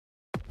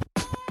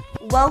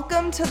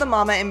Welcome to the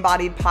Mama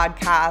Embodied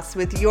podcast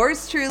with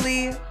yours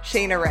truly,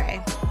 Shayna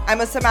Ray.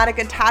 I'm a somatic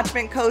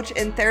attachment coach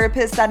and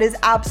therapist that is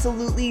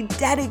absolutely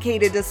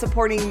dedicated to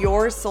supporting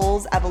your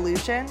soul's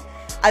evolution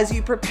as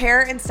you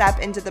prepare and step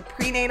into the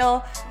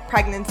prenatal,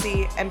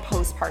 pregnancy, and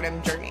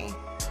postpartum journey.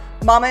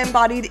 Mama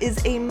Embodied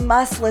is a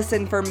must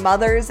listen for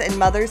mothers and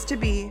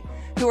mothers-to-be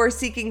who are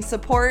seeking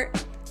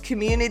support,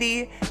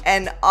 community,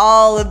 and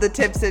all of the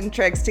tips and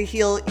tricks to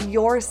heal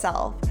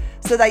yourself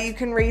so that you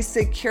can raise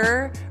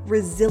secure,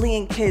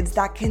 resilient kids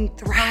that can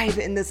thrive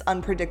in this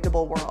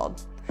unpredictable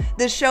world.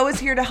 This show is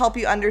here to help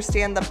you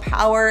understand the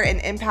power and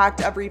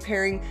impact of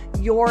repairing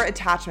your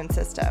attachment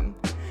system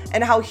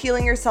and how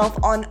healing yourself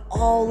on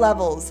all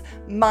levels,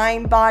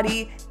 mind,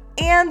 body,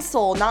 and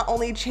soul, not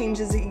only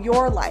changes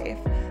your life,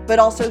 but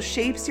also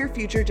shapes your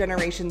future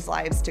generations'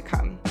 lives to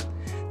come.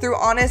 Through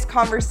honest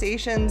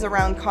conversations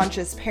around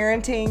conscious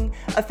parenting,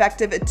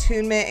 effective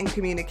attunement and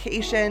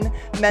communication,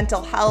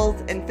 mental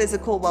health, and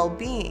physical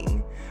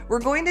well-being,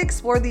 we're going to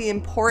explore the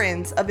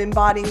importance of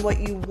embodying what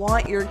you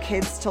want your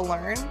kids to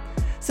learn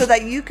so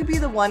that you could be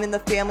the one in the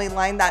family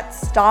line that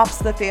stops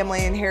the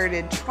family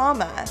inherited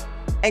trauma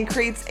and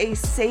creates a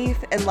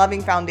safe and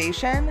loving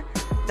foundation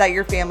that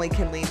your family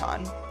can lean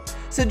on.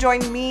 So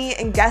join me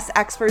and guest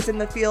experts in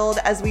the field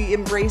as we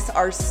embrace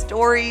our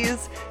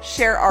stories,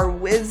 share our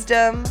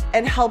wisdom,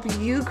 and help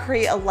you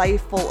create a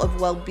life full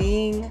of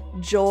well-being,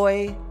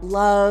 joy,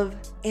 love,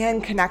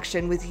 and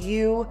connection with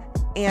you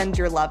and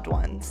your loved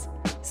ones.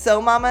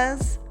 So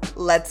mamas,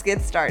 let's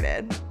get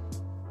started.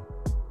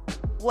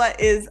 What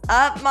is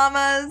up,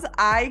 mamas?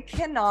 I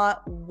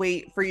cannot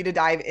wait for you to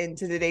dive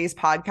into today's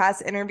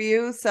podcast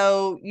interview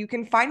so you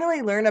can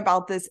finally learn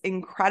about this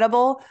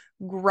incredible,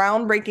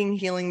 groundbreaking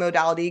healing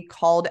modality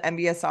called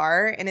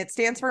MBSR, and it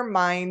stands for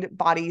Mind,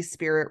 Body,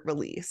 Spirit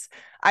Release.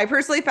 I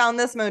personally found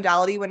this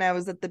modality when I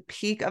was at the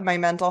peak of my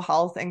mental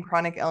health and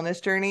chronic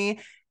illness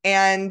journey,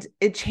 and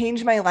it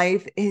changed my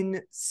life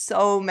in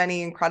so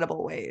many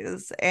incredible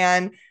ways.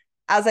 And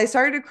as I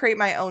started to create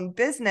my own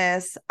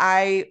business,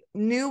 I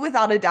knew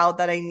without a doubt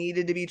that I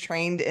needed to be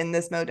trained in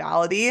this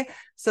modality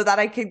so that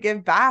I could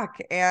give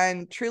back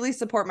and truly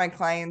support my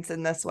clients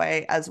in this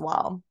way as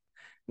well.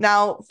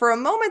 Now, for a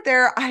moment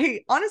there,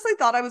 I honestly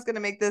thought I was going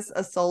to make this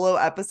a solo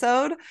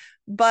episode,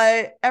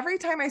 but every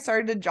time I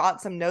started to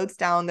jot some notes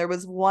down, there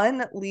was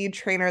one lead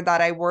trainer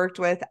that I worked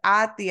with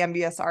at the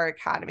MBSR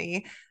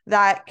Academy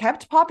that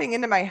kept popping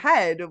into my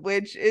head,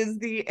 which is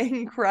the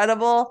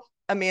incredible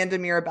Amanda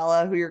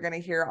Mirabella, who you're going to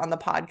hear on the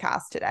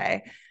podcast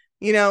today.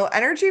 You know,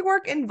 energy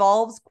work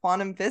involves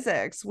quantum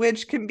physics,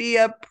 which can be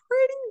a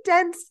pretty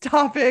dense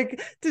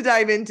topic to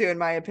dive into, in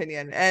my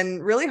opinion,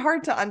 and really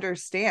hard to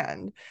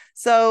understand.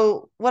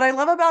 So what I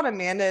love about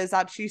Amanda is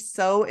that she's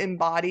so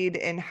embodied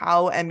in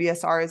how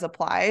MBSR is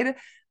applied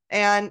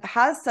and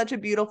has such a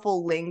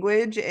beautiful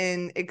language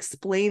in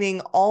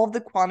explaining all of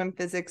the quantum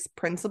physics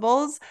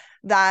principles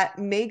that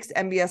makes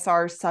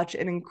MBSR such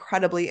an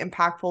incredibly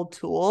impactful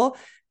tool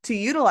to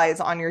utilize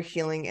on your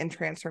healing and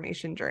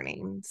transformation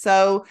journey.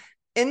 So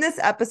in this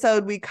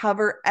episode, we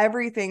cover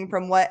everything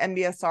from what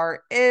MBSR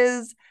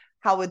is,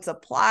 how it's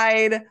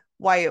applied,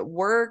 why it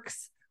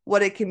works,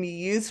 what it can be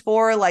used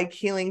for, like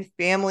healing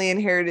family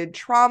inherited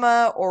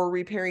trauma or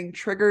repairing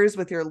triggers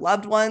with your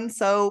loved ones.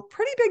 So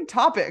pretty big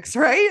topics,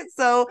 right?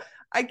 So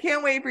I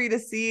can't wait for you to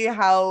see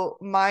how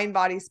Mind,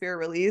 Body, Spirit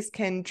Release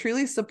can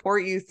truly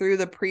support you through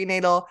the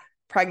prenatal,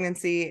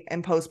 pregnancy,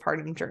 and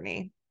postpartum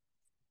journey.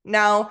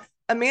 Now,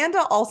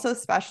 Amanda also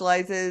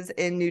specializes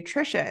in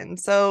nutrition.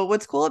 So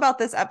what's cool about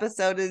this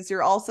episode is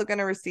you're also going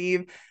to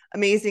receive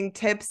amazing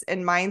tips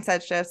and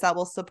mindset shifts that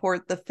will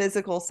support the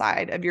physical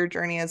side of your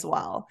journey as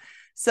well.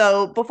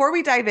 So before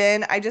we dive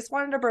in, I just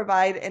wanted to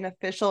provide an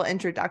official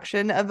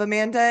introduction of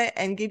Amanda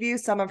and give you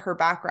some of her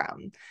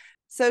background.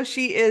 So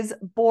she is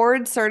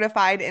board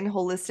certified in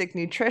holistic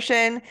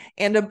nutrition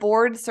and a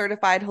board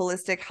certified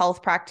holistic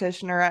health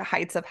practitioner at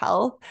Heights of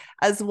Health,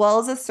 as well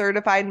as a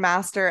certified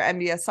master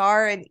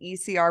MBSR and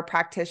ECR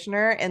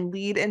practitioner and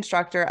lead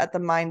instructor at the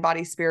Mind,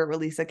 Body, Spirit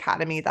Release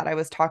Academy that I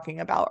was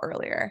talking about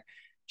earlier.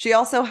 She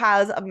also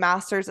has a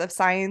master's of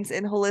science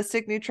in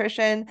holistic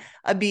nutrition,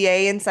 a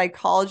BA in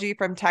psychology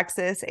from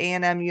Texas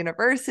A&M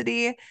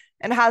University,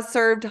 and has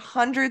served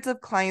hundreds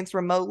of clients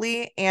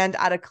remotely and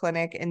at a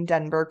clinic in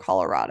Denver,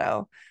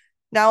 Colorado.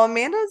 Now,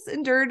 Amanda's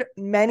endured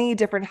many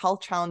different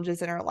health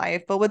challenges in her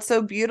life, but what's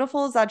so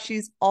beautiful is that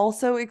she's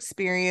also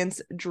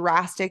experienced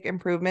drastic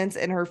improvements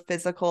in her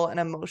physical and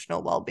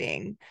emotional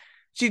well-being.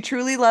 She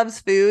truly loves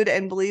food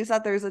and believes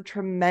that there's a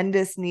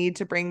tremendous need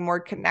to bring more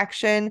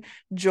connection,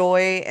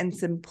 joy, and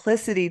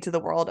simplicity to the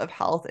world of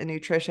health and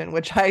nutrition,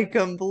 which I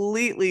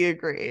completely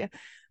agree.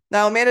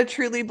 Now, Amanda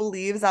truly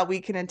believes that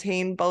we can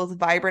attain both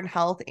vibrant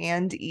health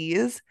and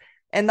ease,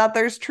 and that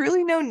there's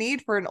truly no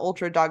need for an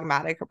ultra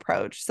dogmatic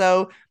approach.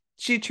 So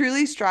she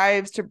truly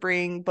strives to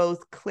bring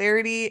both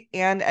clarity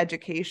and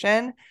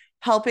education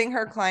helping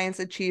her clients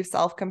achieve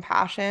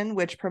self-compassion,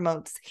 which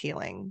promotes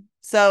healing.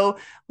 So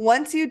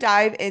once you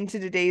dive into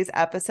today's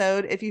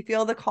episode, if you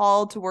feel the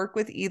call to work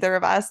with either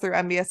of us through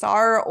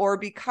MBSR or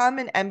become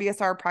an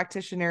MBSR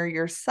practitioner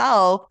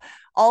yourself,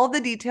 all of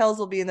the details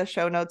will be in the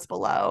show notes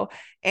below.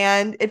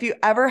 And if you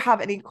ever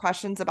have any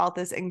questions about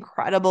this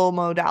incredible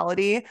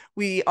modality,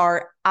 we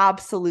are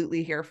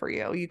absolutely here for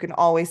you. You can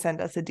always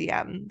send us a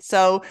DM.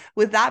 So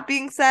with that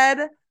being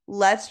said,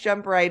 let's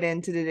jump right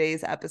into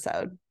today's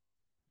episode.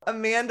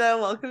 Amanda,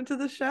 welcome to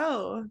the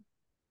show.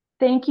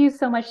 Thank you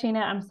so much,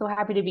 Sheena. I'm so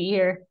happy to be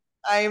here.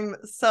 I'm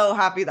so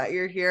happy that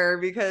you're here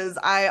because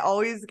I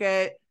always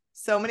get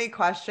so many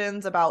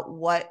questions about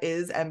what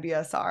is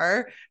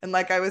MBSR. And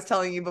like I was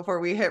telling you before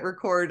we hit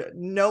record,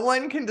 no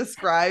one can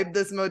describe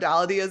this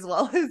modality as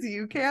well as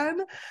you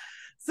can.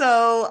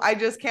 So I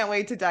just can't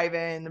wait to dive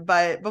in.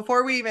 But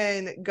before we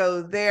even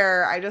go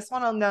there, I just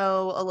want to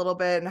know a little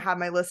bit and have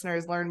my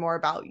listeners learn more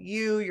about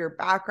you, your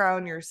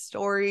background, your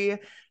story.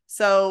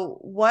 So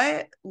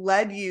what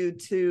led you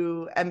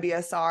to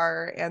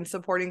MBSR and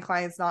supporting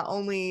clients not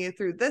only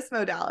through this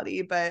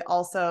modality, but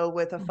also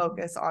with a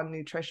focus on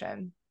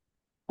nutrition?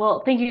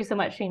 Well, thank you so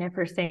much, Sheena,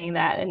 for saying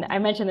that. And I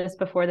mentioned this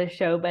before the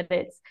show, but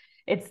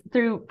it's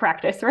through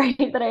practice, right,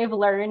 that I've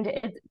learned.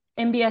 It's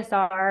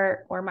MBSR,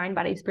 or mind,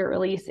 body, spirit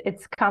release.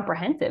 It's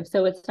comprehensive.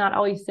 So it's not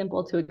always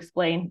simple to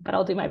explain, but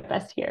I'll do my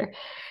best here.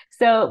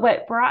 So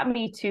what brought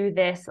me to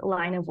this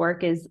line of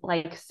work is,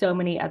 like so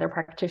many other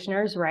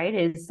practitioners, right,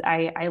 is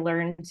I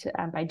learned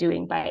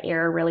by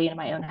error, really, in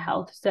my own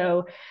health.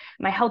 So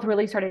my health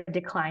really started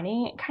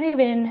declining kind of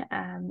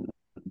in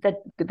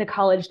the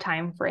college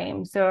time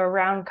frame. So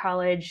around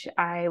college,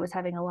 I was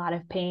having a lot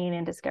of pain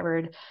and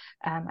discovered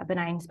a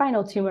benign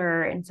spinal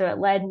tumor. And so it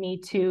led me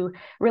to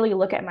really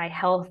look at my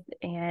health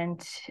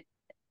and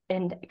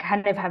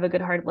kind of have a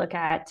good hard look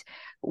at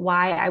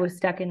why I was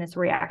stuck in this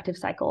reactive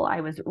cycle. I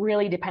was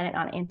really dependent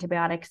on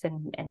antibiotics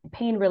and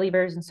pain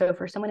relievers. And so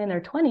for someone in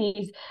their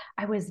 20s,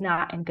 I was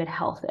not in good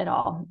health at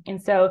all.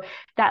 And so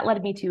that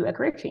led me to a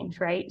career change,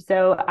 right?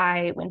 So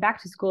I went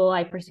back to school.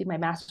 I pursued my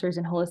master's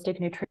in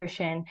holistic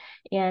nutrition.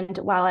 And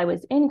while I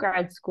was in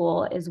grad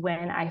school is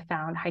when I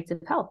found Heights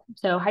of Health.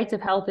 So Heights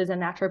of Health is a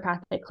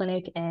naturopathic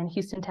clinic in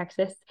Houston,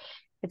 Texas.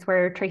 It's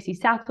where Tracy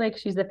Southwick,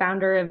 she's the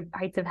founder of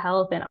Heights of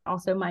Health and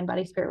also Mind,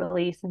 Body, Spirit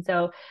Release. And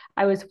so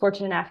I was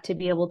fortunate enough to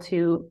be able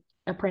to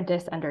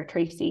apprentice under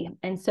Tracy.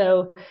 And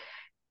so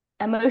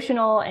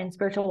emotional and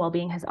spiritual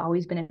well-being has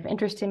always been of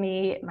interest to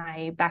me.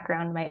 My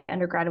background, my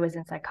undergrad was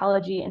in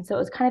psychology. And so it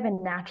was kind of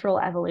a natural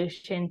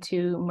evolution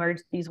to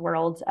merge these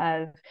worlds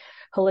of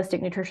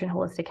holistic nutrition,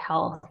 holistic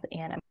health,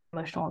 and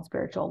emotional and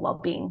spiritual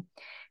well-being.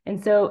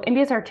 And so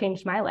MBSR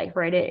changed my life,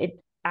 right?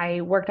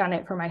 I worked on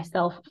it for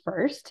myself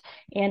first,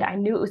 and I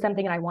knew it was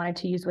something I wanted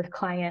to use with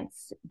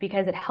clients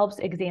because it helps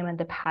examine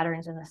the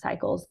patterns and the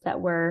cycles that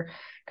we're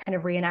kind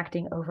of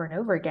reenacting over and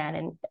over again.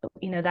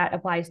 And, that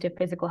applies to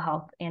physical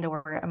health and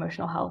or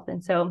emotional health.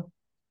 And so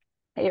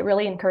it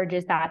really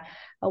encourages that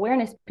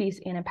awareness piece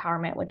and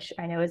empowerment, which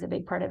I know is a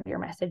big part of your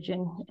message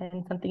and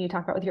something you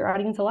talk about with your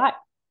audience a lot.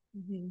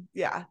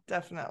 Yeah,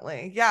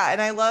 definitely. Yeah.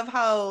 And I love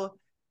how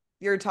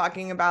you're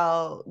talking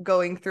about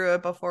going through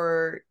it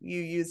before you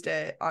used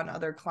it on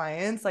other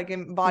clients. Like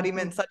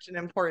embodiment, such an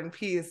important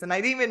piece. And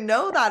I didn't even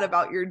know that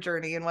about your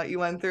journey and what you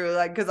went through.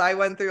 Like, because I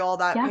went through all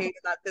that pain and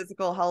that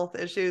physical health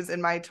issues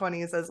in my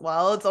 20s as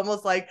well. It's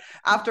almost like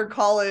after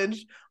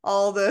college,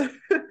 all the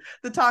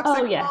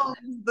toxic homes,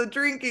 the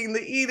drinking,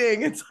 the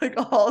eating, it's like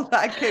all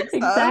that kicks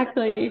up.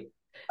 Exactly.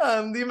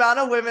 The amount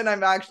of women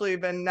I've actually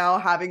been now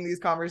having these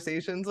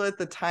conversations with,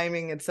 the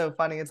timing, it's so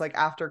funny. It's like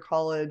after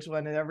college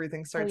when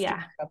everything starts to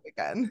pick up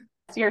again.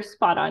 You're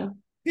spot on.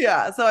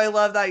 Yeah. So I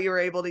love that you were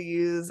able to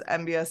use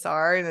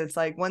MBSR. And it's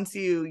like, once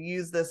you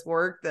use this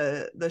work,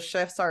 the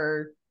shifts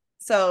are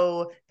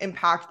so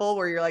impactful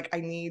where you're like,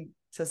 I need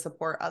to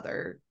support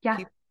other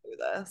people through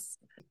this.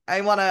 I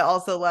want to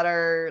also let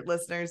our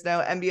listeners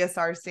know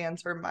MBSR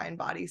stands for Mind,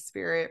 Body,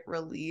 Spirit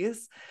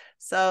Release.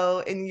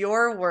 So in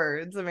your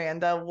words,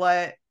 Amanda,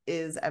 what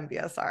is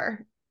MBSR?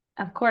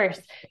 Of course.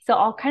 So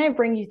I'll kind of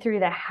bring you through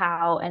the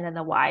how and then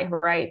the why,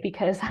 right?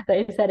 Because as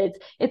I said,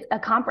 it's a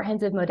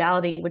comprehensive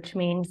modality, which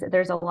means that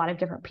there's a lot of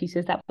different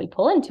pieces that we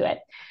pull into it.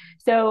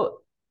 So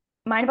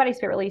Mind, Body,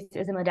 Spirit Release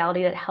is a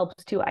modality that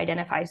helps to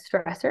identify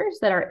stressors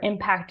that are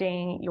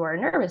impacting your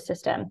nervous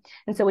system.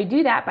 And so we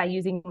do that by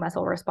using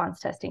muscle response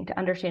testing to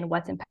understand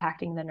what's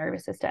impacting the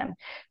nervous system.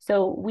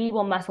 So we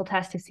will muscle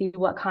test to see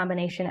what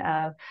combination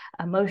of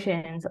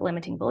emotions,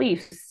 limiting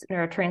beliefs,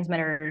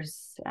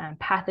 neurotransmitters,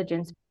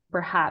 pathogens,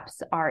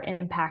 perhaps are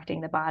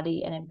impacting the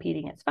body and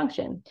impeding its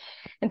function.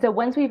 And so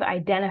once we've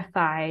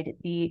identified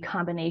the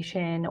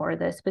combination or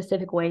the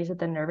specific ways that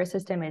the nervous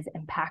system is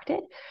impacted,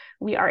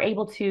 we are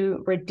able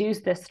to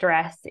reduce the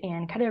stress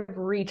and kind of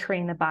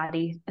retrain the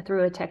body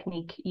through a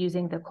technique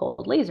using the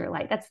cold laser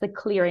light. That's the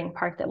clearing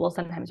part that we'll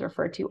sometimes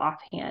refer to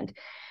offhand.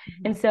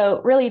 And so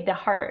really the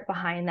heart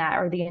behind that,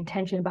 or the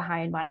intention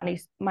behind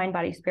mind,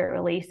 body, spirit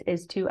release,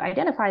 is to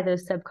identify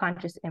those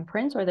subconscious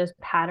imprints or those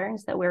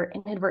patterns that we're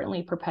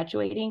inadvertently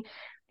perpetuating,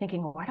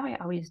 thinking, well, why do I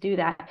always do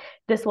that?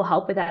 This will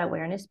help with that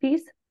awareness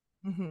piece.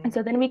 And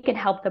so then we can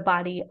help the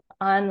body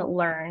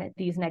unlearn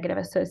these negative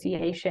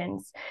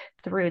associations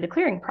through the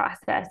clearing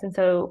process. And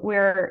so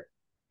we're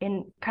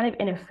in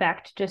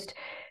effect, just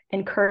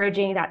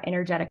encouraging that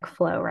energetic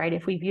flow, right?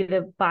 If we view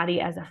the body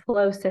as a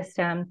flow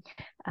system,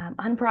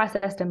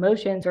 unprocessed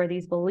emotions or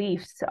these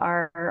beliefs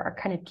are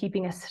kind of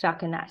keeping us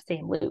stuck in that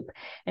same loop.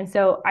 And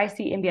so I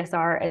see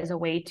MBSR as a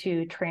way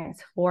to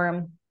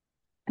transform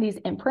these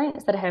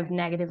imprints that have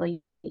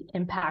negatively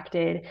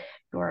impacted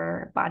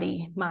your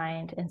body,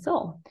 mind, and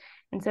soul.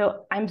 And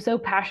so I'm so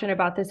passionate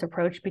about this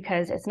approach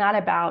because it's not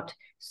about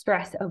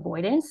stress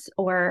avoidance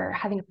or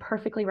having a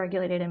perfectly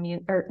regulated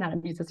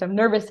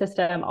nervous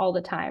system all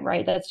the time,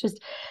 right?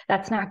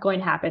 That's not going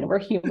to happen. We're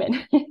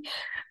human.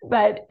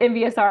 But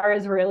MBSR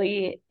is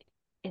really,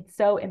 it's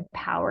so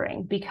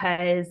empowering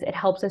because it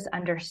helps us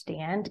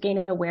understand,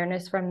 gain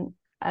awareness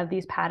of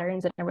these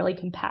patterns in a really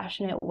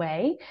compassionate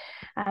way,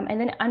 and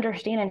then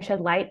understand and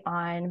shed light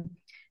on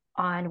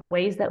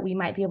ways that we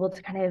might be able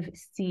to kind of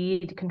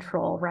cede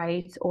control,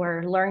 right?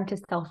 Or learn to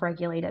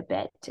self-regulate a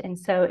bit. And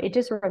so it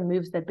just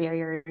removes the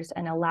barriers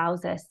and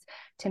allows us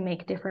to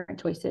make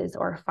different choices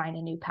or find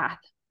a new path.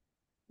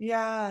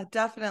 Yeah,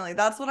 definitely.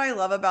 That's what I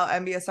love about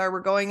MBSR.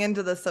 We're going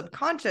into the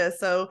subconscious.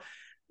 So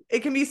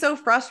it can be so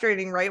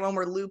frustrating, right? When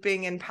we're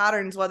looping in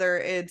patterns, whether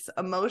it's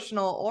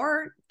emotional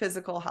or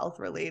physical health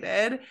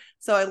related.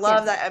 So I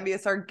love that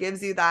MBSR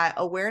gives you that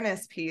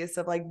awareness piece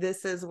of like,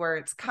 this is where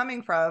it's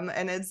coming from.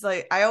 And it's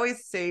like, I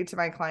always say to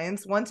my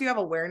clients, once you have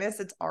awareness,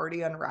 it's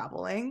already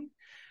unraveling,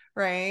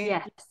 right?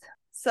 Yes.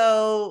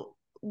 So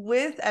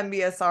with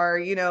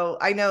MBSR,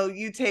 I know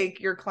you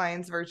take your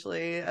clients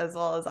virtually as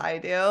well as I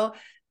do.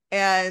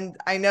 And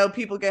I know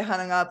people get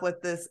hung up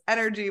with this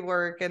energy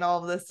work and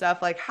all of this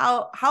stuff. Like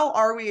how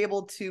are we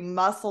able to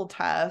muscle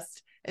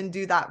test and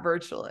do that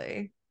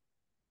virtually?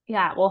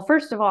 Yeah. Well,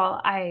 first of all,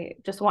 I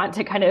just want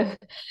to kind of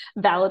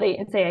validate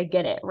and say I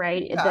get it,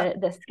 right? Yeah.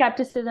 The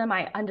skepticism,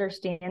 I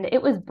understand.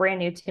 It was brand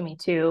new to me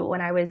too. When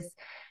I was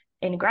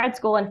in grad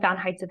school and found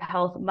Heights of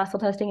Health, muscle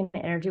testing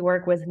and energy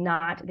work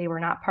they were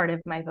not part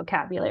of my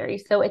vocabulary.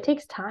 So it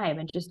takes time,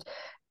 and just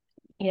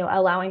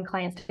allowing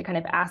clients to kind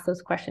of ask those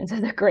questions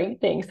is a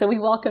great thing. So we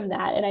welcome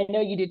that. And I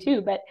know you do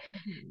too, but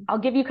I'll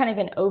give you kind of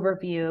an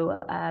overview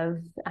of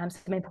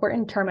some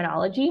important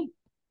terminology.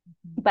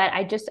 But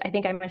I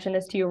think I mentioned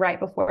this to you right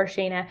before,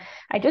 Shayna.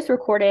 I just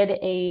recorded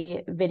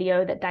a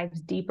video that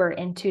dives deeper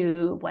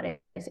into what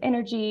is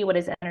energy, what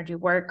is energy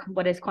work,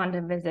 what is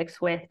quantum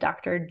physics, with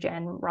Dr.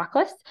 Jen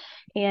Rockless.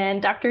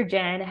 And Dr.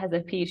 Jen has a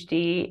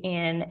PhD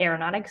in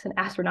aeronautics and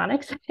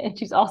astronautics, and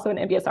she's also an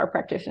MBSR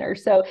practitioner.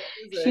 So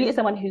she is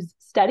someone who's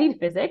studied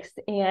physics,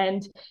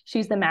 and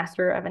she's the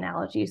master of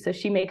analogy. So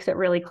she makes it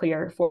really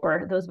clear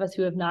for those of us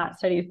who have not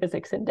studied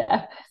physics in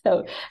depth.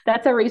 So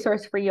that's a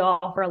resource for you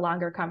all for a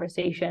longer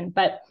conversation.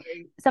 But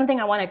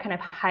something I want to kind of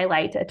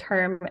highlight, a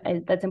term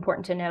that's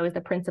important to know, is the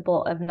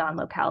principle of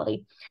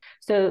non-locality.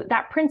 So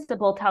that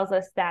principle tells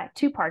us that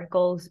two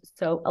particles,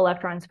 so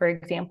electrons, for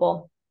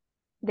example,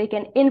 they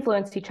can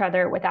influence each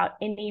other without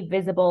any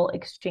visible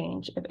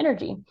exchange of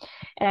energy.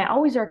 And I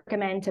always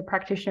recommend to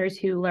practitioners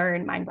who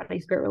learn mind, body,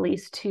 spirit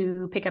release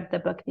to pick up the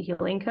book, The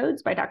Healing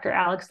Codes by Dr.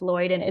 Alex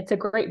Lloyd. And it's a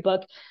great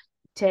book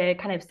to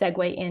kind of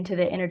segue into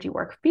the energy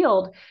work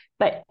field.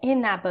 But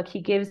in that book,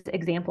 he gives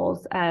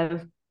examples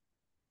of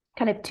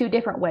kind of two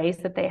different ways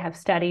that they have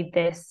studied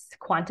this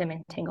quantum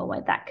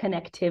entanglement, that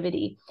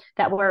connectivity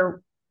that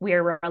we're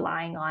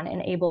relying on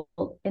and able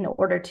in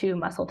order to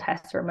muscle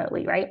test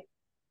remotely, right?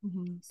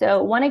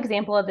 So one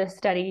example of this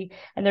study,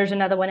 and there's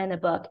another one in the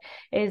book,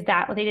 is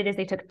that what they did is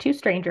they took two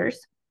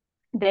strangers,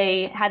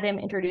 they had them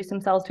introduce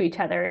themselves to each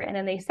other, and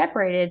then they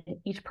separated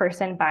each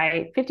person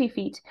by 50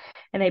 feet,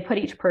 and they put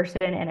each person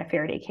in a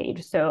Faraday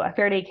cage. So a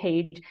Faraday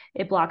cage,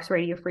 it blocks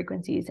radio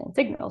frequencies and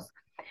signals.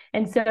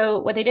 And so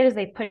what they did is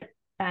they put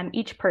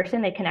each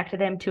person, they connected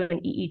them to an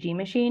EEG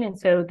machine. And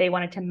so they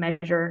wanted to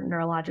measure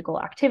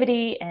neurological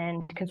activity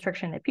and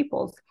constriction in the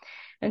pupils.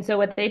 And so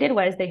what they did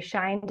was they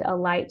shined a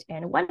light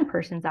in one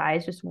person's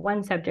eyes, just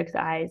one subject's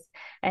eyes,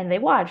 and they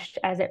watched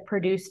as it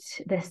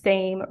produced the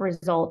same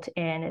result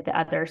in the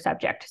other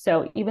subject.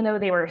 So even though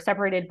they were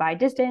separated by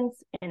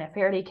distance in a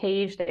Faraday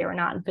cage, they were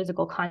not in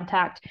physical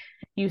contact,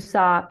 you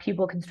saw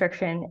pupil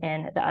constriction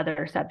in the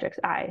other subject's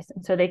eyes.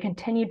 And so they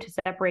continued to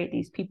separate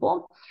these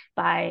people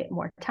by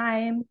more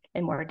time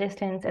and more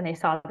distance, and they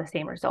saw the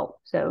same result.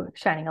 So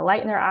shining a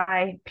light in their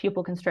eye,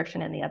 pupil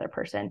constriction in the other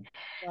person.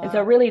 Wow. And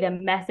so really the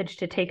message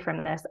to take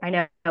from this, I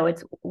know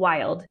it's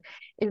wild,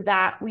 is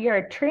that we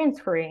are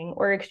transferring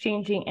or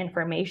exchanging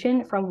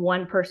information from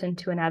one person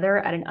to another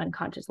at an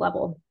unconscious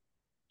level.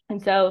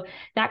 And so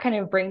that kind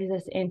of brings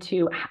us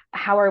into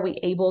how are we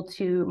able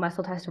to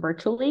muscle test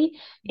virtually?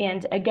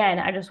 And again,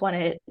 I just want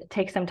to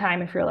take some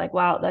time if you're like,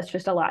 wow, that's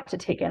just a lot to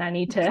take in. I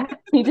need to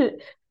need to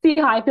see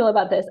how I feel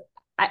about this.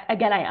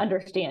 I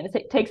understand.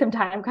 Take some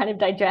time, kind of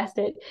digest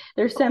it.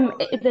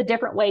 It's a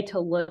different way to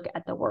look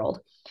at the world.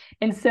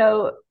 And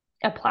so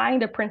applying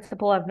the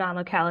principle of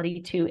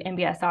non-locality to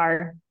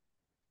MBSR,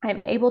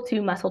 I'm able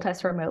to muscle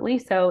test remotely.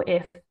 So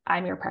if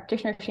I'm your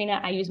practitioner,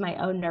 Sheena, I use my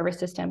own nervous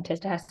system to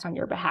test on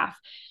your behalf.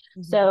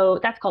 Mm-hmm. So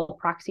that's called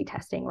proxy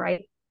testing,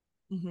 right?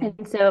 Mm-hmm.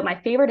 And so my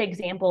favorite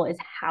example is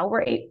how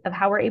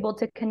we're able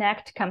to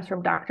connect comes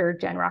from Dr.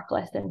 Jen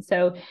Rockless. And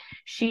so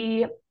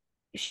she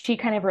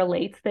kind of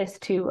relates this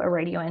to a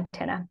radio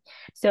antenna.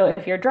 So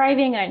if you're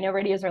driving, I know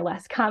radios are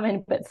less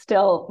common, but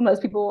still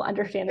most people will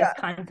understand this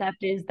concept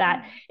is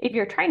that if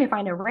you're trying to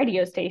find a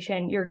radio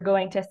station, you're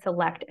going to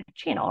select a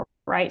channel,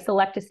 right?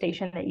 Select a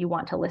station that you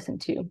want to listen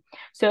to.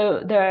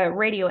 So the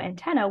radio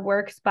antenna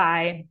works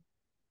by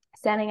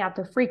sending out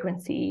the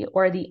frequency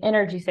or the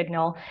energy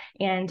signal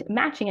and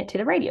matching it to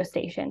the radio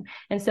station.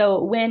 And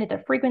so when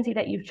the frequency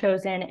that you've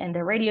chosen and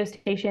the radio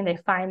station, they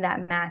find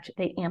that match,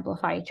 they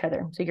amplify each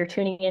other. So you're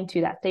tuning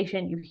into that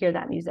station, you hear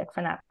that music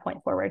from that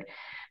point forward.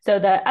 So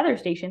the other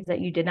stations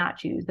that you did not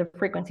choose, the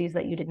frequencies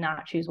that you did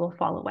not choose will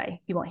fall away.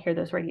 You won't hear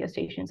those radio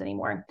stations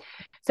anymore.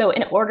 So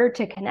in order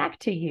to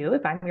connect to you,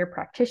 if I'm your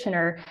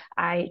practitioner,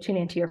 I tune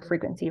into your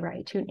frequency,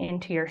 right? Tune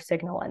into your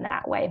signal in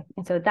that way.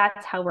 And so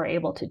that's how we're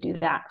able to do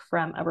that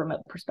from a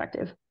remote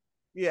perspective.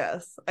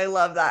 Yes, I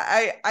love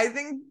that. I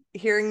think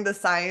hearing the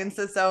science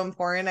is so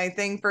important. I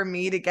think for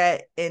me to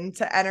get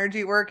into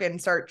energy work and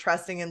start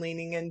trusting and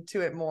leaning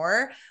into it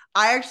more,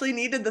 I actually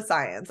needed the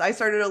science. I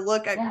started to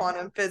look at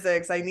quantum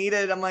physics.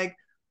 I'm like,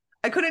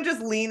 I couldn't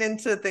just lean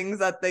into things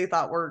that they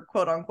thought were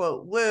quote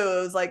unquote woo.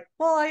 It was like,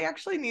 well, I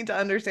actually need to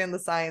understand the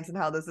science and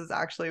how this is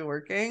actually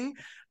working.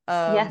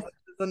 Yes.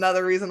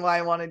 Another reason why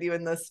I wanted you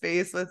in this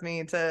space with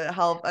me to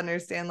help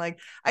understand, like,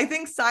 I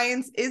think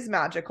science is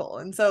magical.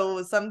 And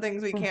so some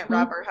things we can't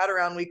wrap our head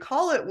around, we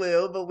call it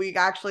woo, but we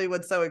actually,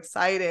 what's so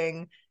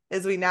exciting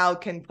is we now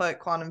can put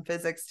quantum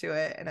physics to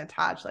it and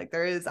attach, like,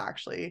 there is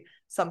actually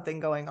something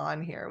going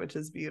on here, which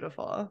is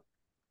beautiful.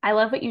 I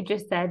love what you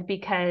just said,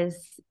 because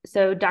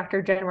so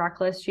Dr. Jen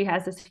Rockless, she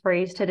has this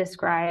phrase to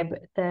describe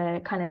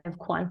the kind of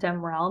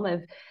quantum realm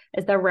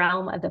as the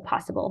realm of the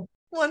possible.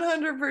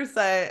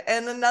 100%.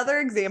 And another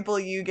example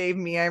you gave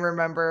me, I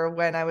remember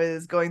when I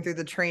was going through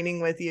the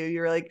training with you,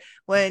 you were like,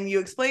 when you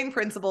explain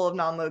principle of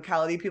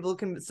non-locality, people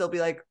can still be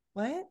like,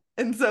 what?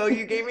 And so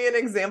you gave me an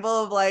example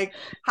of like,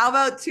 how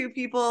about two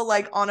people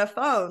like on a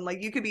phone?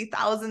 Like you could be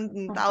thousands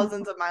and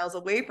thousands of miles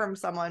away from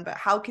someone, but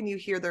how can you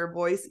hear their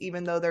voice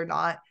even though they're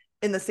not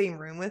in the same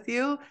room with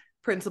you?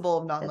 Principle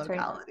of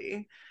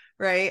non-locality,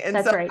 right?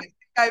 And so right.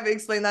 I've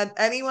explained that.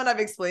 Anyone I've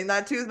explained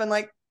that to has been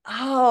like,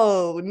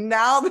 oh,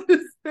 now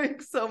this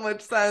makes so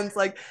much sense.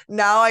 Like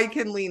now I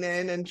can lean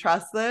in and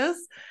trust this.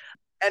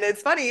 And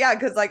it's funny, yeah,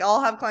 because like I'll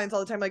have clients all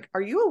the time, like,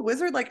 are you a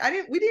wizard? Like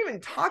we didn't even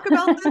talk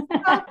about this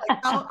stuff.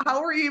 Like how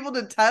were you able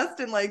to test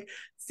and like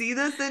see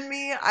this in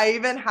me? I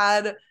even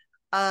had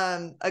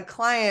a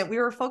client, we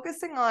were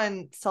focusing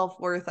on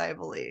self-worth, I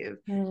believe.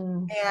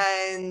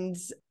 And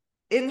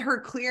in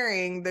her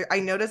clearing, I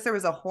noticed there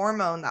was a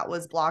hormone that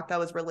was blocked that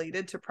was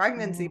related to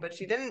pregnancy, but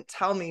she didn't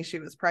tell me she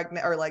was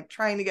pregnant or like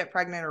trying to get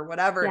pregnant or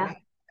whatever. Yeah.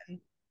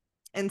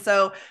 And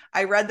so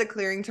I read the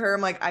clearing to her.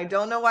 I'm like, I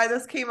don't know why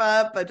this came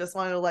up, but just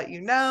wanted to let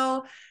you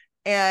know.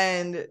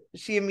 And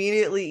she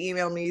immediately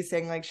emailed me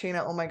saying like,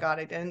 Sheena, oh my God,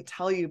 I didn't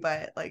tell you,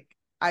 but like,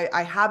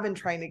 I have been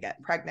trying to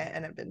get pregnant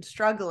and have been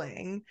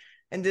struggling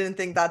and didn't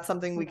think that's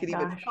something we could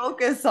even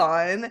focus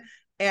on.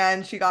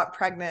 And she got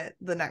pregnant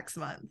the next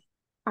month.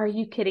 Are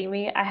you kidding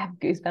me? I have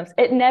goosebumps.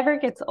 It never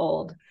gets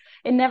old.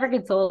 It never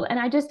gets old. And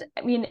I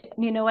mean,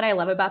 you know what I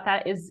love about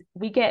that is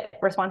we get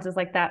responses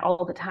like that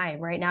all the time.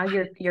 Right now,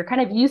 you're kind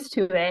of used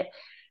to it.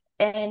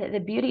 And the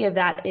beauty of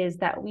that is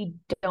that we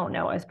don't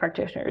know as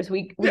practitioners.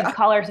 We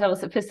call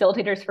ourselves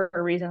facilitators for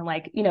a reason.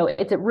 Like, you know,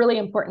 it's really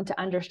important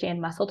to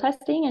understand muscle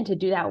testing, and to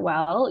do that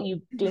well,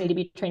 you do need to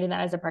be trained in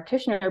that as a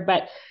practitioner.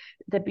 But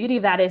the beauty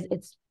of that is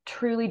it's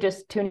truly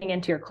just tuning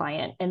into your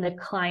client, and the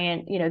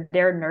client, you know,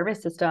 their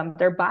nervous system,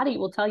 their body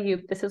will tell you,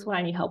 this is what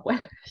I need help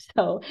with.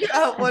 So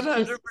yeah,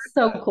 100%.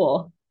 So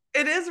cool.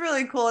 It is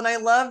really cool. And I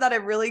love that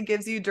it really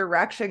gives you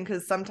direction,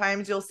 because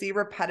sometimes you'll see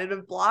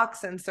repetitive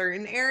blocks in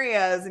certain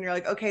areas and you're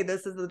like, okay,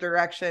 this is the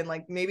direction.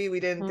 Like maybe we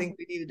didn't think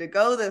we needed to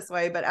go this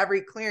way, but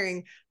every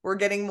clearing we're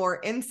getting more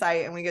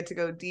insight and we get to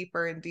go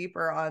deeper and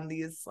deeper on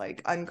these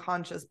like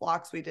unconscious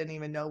blocks we didn't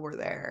even know were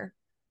there.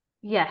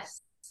 Yes,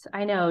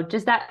 I know.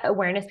 Just that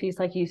awareness piece,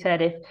 like you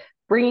said, if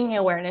bringing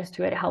awareness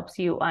to it helps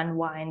you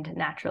unwind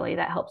naturally,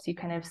 that helps you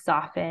kind of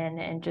soften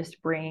and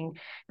just bring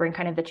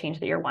kind of the change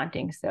that you're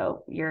wanting.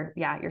 So you're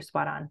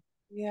spot on.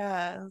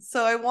 Yeah.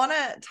 So I want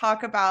to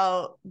talk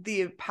about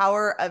the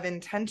power of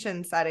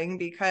intention setting,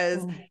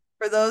 because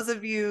For those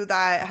of you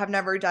that have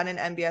never done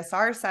an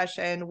MBSR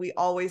session, we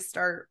always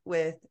start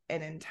with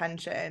an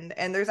intention.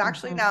 And there's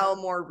actually now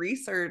more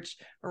research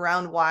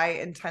around why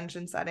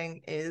intention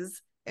setting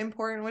is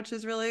important, which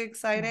is really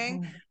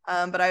exciting.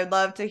 But I'd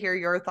love to hear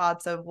your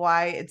thoughts of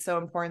why it's so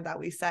important that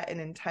we set an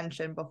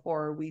intention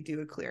before we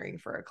do a clearing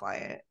for a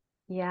client.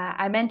 Yeah,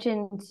 I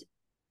mentioned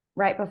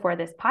right before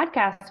this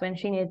podcast when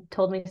Sheena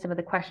told me some of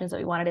the questions that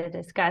we wanted to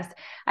discuss.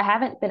 I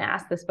haven't been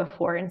asked this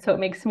before, and so it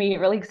makes me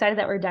really excited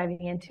that we're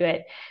diving into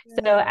it.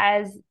 So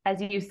as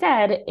you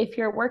said, if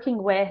you're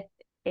working with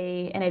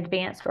an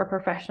advanced or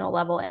professional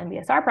level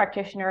MBSR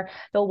practitioner,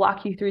 they'll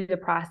walk you through the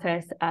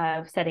process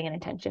of setting an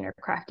intention or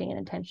crafting an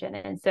intention.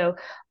 And so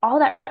all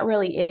that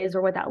really is,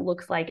 or what that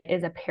looks like,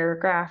 is a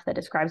paragraph that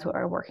describes what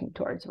we're working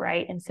towards,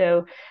 right? And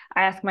so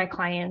I ask my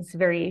clients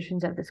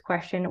variations of this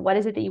question: what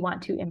is it that you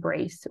want to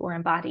embrace or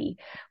embody?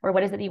 Or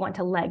what is it that you want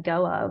to let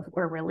go of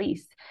or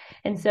release?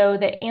 And so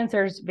the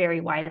answers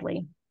vary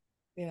widely.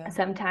 Yeah.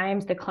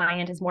 Sometimes the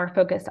client is more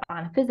focused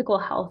on physical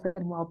health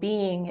and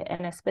well-being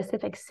and a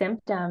specific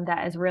symptom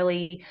that is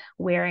really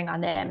wearing on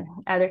them.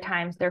 Other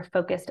times they're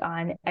focused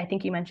on, I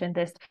think you mentioned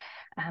this,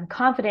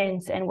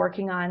 confidence and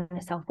working on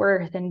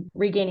self-worth and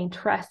regaining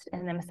trust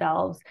in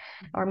themselves.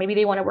 Or maybe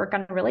they want to work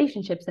on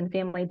relationships and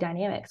family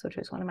dynamics, which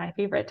was one of my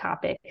favorite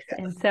topics. Yes.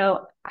 And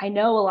so I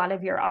know a lot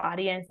of your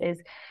audience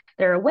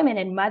there are women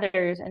and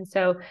mothers. And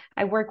so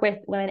I work with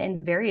women in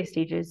various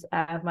stages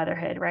of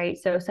motherhood, right?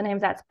 So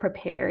sometimes that's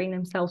preparing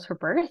themselves for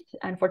birth.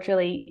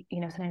 Unfortunately,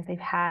 sometimes they've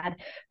had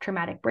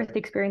traumatic birth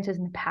experiences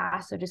in the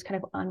past. So just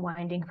kind of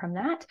unwinding from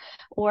that.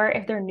 Or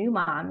if they're new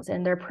moms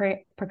and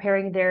they're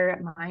preparing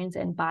their minds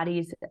and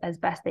bodies as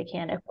best they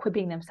can,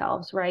 equipping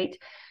themselves, right?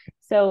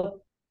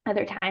 So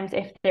other times,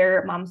 if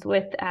they're moms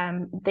with,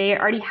 they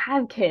already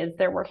have kids,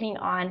 they're working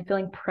on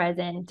feeling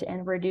present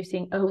and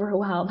reducing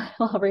overwhelm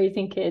while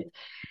raising kids.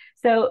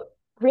 So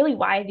really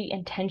why the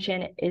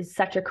intention is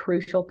such a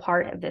crucial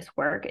part of this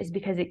work is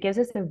because it gives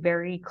us a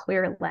very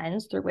clear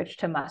lens through which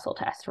to muscle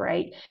test,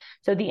 right?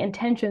 So the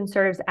intention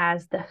serves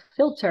as the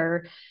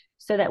filter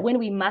so that when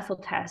we muscle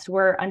test,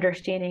 we're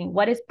understanding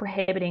what is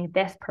prohibiting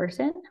this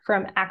person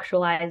from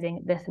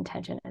actualizing this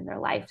intention in their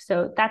life.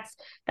 So that's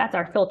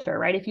our filter,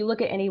 right? If you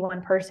look at any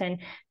one person,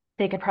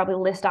 they could probably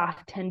list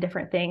off 10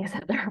 different things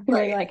that they're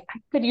feeling like, I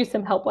could use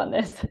some help on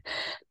this.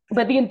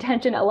 But the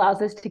intention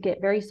allows us to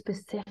get very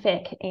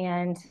specific.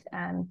 And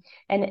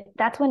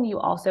that's when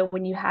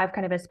you have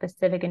kind of a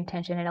specific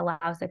intention, it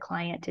allows the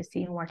client to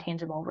see more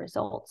tangible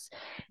results.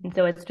 And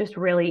so it's just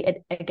really,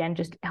 it again,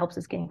 just helps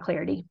us gain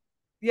clarity.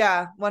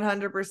 Yeah,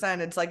 100%.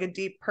 It's like a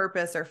deep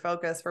purpose or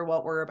focus for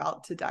what we're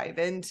about to dive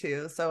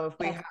into. So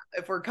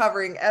if we're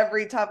covering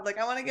every topic, like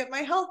I want to get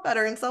my health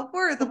better and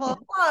self-worth, blah, blah,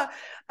 blah.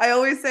 I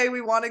always say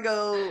we want to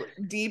go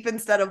deep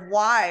instead of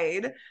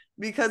wide,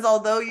 because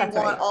although you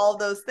want all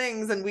those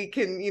things and we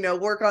can,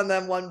 work on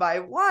them one by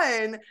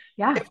one, if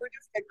we're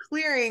just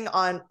clearing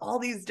on all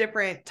these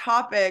different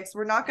topics,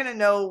 we're not going to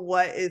know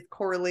what is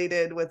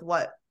correlated with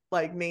what,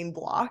 like main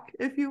block,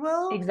 if you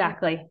will.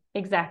 Exactly.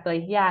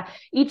 Yeah.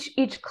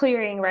 Each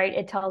clearing, right,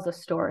 it tells a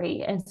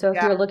story. And so if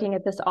you're looking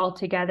at this all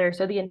together,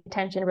 so the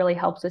intention really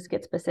helps us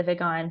get specific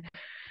on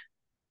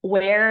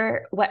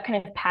what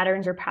kind of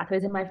patterns or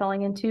pathways am I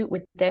falling into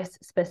with this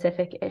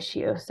specific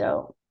issue.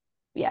 So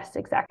yes,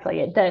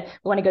 exactly. We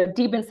want to go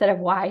deep instead of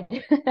wide,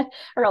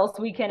 or else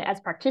we can, as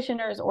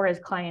practitioners or as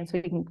clients,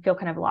 we can feel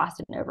kind of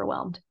lost and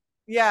overwhelmed.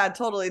 Yeah,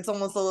 totally. It's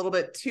almost a little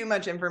bit too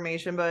much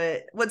information,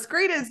 but what's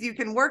great is you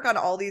can work on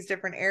all these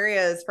different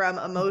areas, from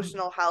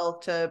emotional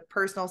health to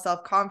personal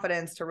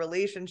self-confidence to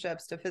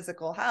relationships to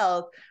physical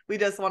health. We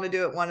just want to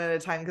do it one at a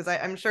time, because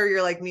I'm sure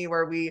you're like me,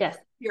 where we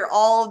hear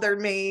all of their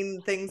main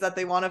things that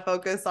they want to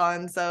focus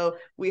on. So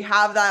we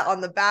have that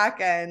on the back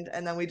end,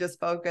 and then we just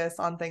focus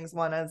on things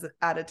one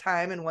at a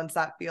time. And once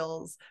that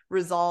feels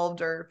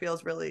resolved or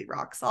feels really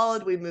rock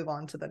solid, we move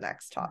on to the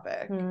next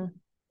topic. Yeah.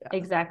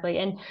 Exactly.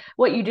 And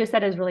what you just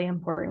said is really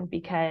important,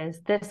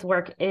 because this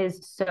work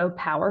is so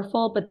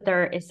powerful, but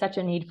there is such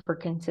a need for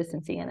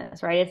consistency in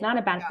this, right? It's not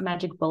a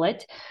magic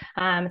bullet.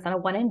 It's not a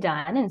one and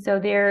done. And so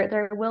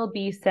there will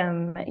be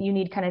you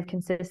need kind of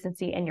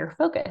consistency in your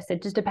focus.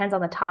 It just depends on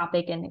the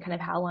topic and kind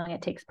of how long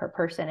it takes per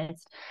person.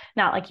 It's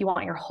not like you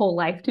want your whole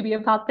life to be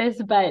about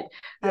this, but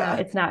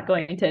it's not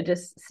going to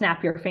just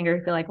snap your fingers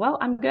and be like, well,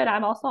 I'm good,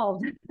 I'm all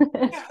solved.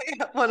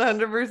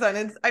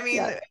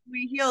 100%.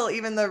 We heal,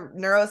 even the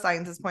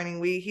neuroscience is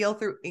pointing, we heal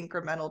through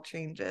incremental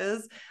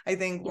changes. I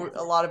think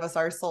a lot of us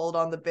are sold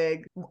on the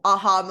big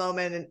aha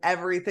moment and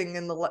everything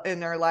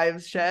in our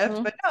lives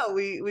shift, but no,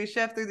 we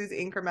shift through these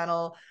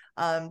incremental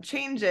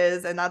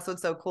changes. And that's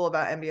what's so cool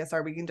about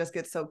MBSR. We can just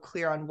get so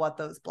clear on what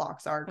those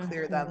blocks are,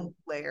 clear them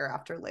layer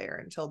after layer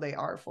until they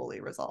are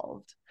fully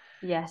resolved.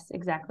 Yes,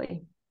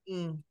 exactly.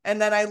 And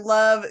then I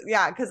love,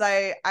 because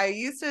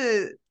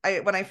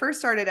when I first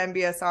started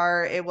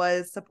MBSR, it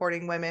was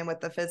supporting women with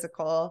the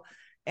physical,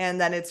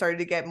 and then it started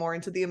to get more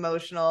into the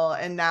emotional.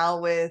 And now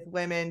with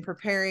women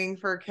preparing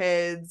for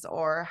kids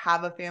or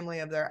have a family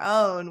of their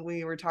own,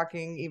 we were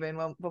talking even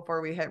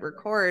before we hit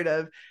record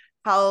of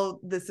how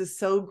this is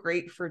so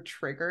great for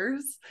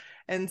triggers.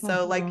 And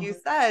so, like you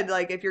said,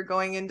 like if you're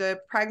going into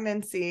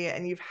pregnancy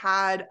and you've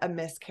had a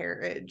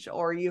miscarriage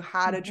or you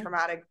had a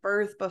traumatic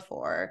birth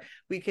before,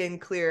 we can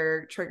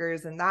clear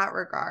triggers in that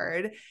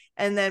regard.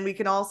 And then we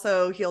can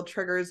also heal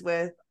triggers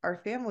with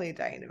our family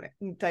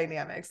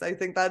dynamics. I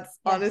think that's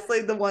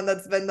honestly the one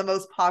that's been the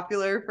most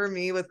popular for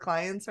me with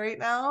clients right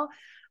now.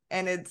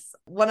 And it's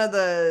one of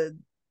the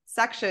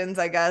sections,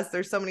 I guess.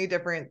 There's so many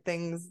different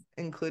things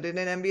included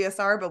in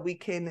MBSR, but we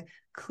can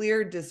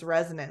clear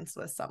dysresonance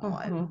with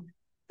someone.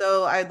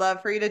 So I'd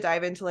love for you to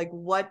dive into like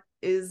what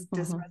is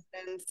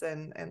dysresonance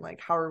and like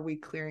how are we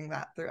clearing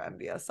that through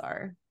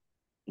MBSR?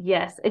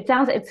 Yes,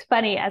 it's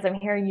funny as I'm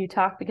hearing you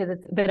talk because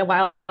it's been a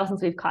while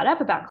since we've caught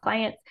up about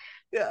clients.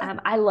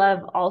 I love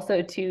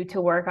also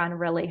to work on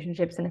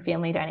relationships and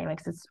family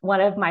dynamics. It's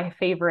one of my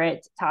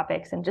favorite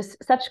topics and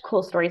just such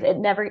cool stories. It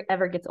never,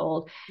 ever gets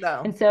old.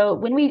 No. And so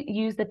when we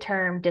use the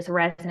term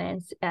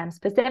dysresonance,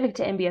 specific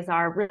to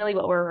MBSR, really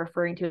what we're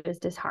referring to is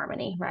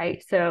disharmony,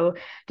 right? So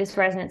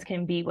dysresonance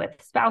can be with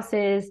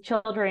spouses,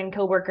 children,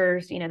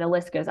 coworkers, the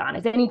list goes on.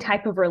 It's any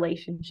type of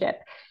relationship.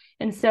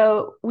 And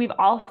so we've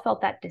all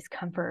felt that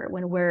discomfort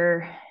when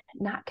we're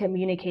not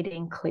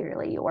communicating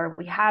clearly or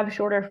we have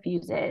shorter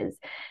fuses.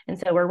 And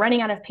so we're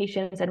running out of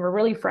patience and we're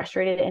really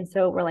frustrated. And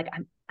so we're like,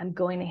 I'm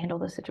going to handle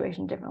the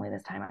situation differently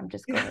this time. I'm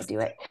just going to do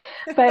it.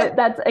 But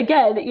that's,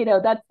 again,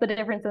 that's the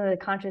difference in the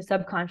conscious,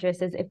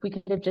 subconscious is if we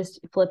could have just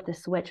flipped the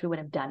switch, we would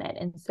have done it.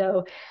 And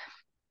so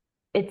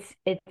it's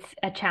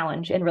a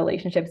challenge in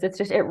relationships.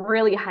 It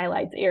really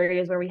highlights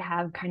areas where we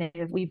have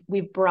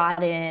we've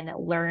brought in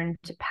learned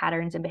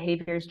patterns and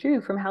behaviors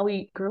true from how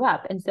we grew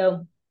up. And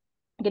so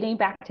getting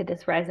back to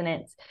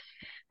dysresonance,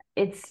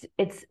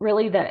 it's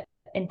really the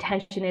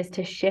intention is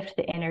to shift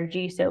the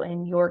energy. So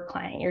in your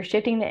client, you're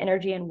shifting the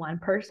energy in one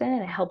person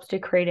and it helps to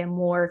create a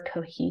more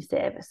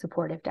cohesive,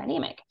 supportive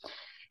dynamic.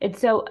 And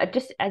so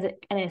just as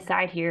an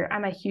aside here,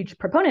 I'm a huge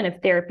proponent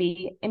of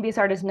therapy.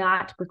 MBSR does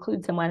not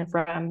preclude someone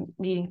from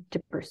needing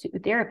to pursue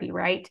therapy,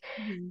 right?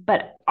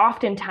 But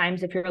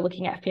oftentimes, if you're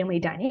looking at family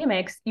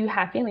dynamics, you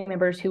have family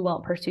members who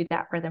won't pursue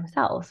that for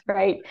themselves,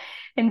 right?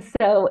 And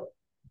so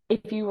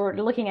if you were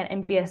looking at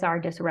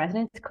MBSR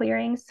dysresonance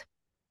clearings,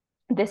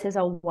 this is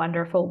a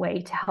wonderful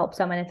way to help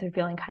someone if they're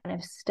feeling kind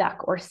of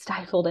stuck or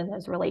stifled in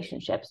those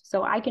relationships.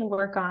 So I can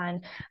work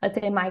on, let's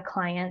say my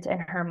client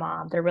and her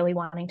mom, they're really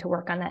wanting to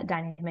work on that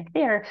dynamic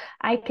there.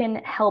 I can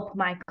help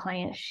my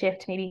client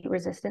shift maybe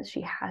resistance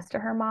she has to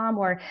her mom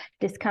or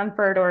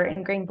discomfort or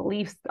ingrained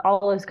beliefs,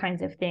 all those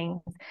kinds of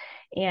things,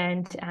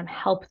 and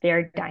help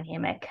their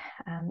dynamic.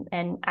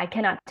 And I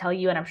cannot tell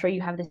you, and I'm sure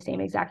you have the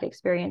same exact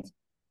experience,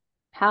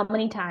 how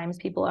many times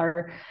people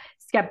are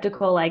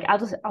skeptical, like,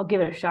 I'll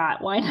give it a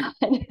shot. Why not?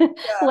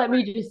 Let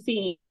me just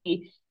see.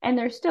 And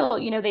they're still,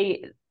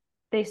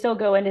 they still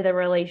go into the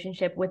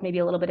relationship with maybe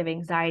a little bit of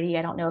anxiety.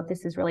 I don't know if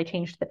this has really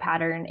changed the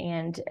pattern.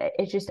 And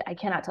it's just, I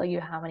cannot tell you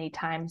how many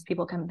times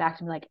people come back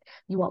to me like,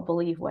 you won't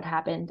believe what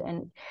happened.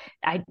 And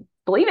I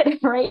believe it,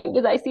 right?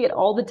 Because I see it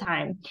all the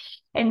time.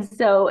 And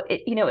so,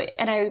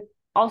 and I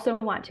also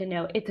want to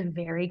know it's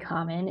very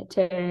common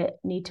to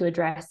need to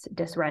address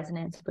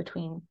dysresonance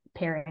between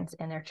parents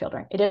and their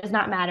children. It does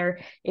not matter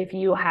if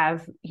you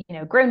have,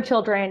 grown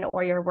children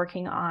or you're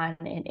working on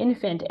an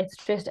infant. It's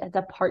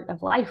a part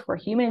of life where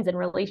humans and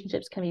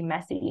relationships can be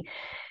messy.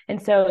 And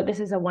so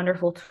this is a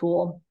wonderful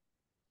tool.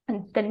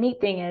 And the neat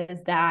thing is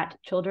that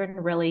children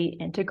really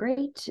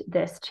integrate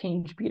this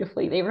change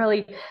beautifully. They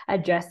really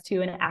adjust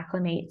to and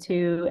acclimate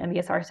to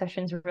MBSR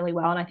sessions really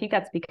well. And I think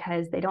that's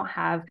because they don't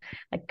have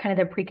like kind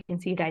of the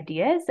preconceived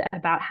ideas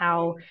about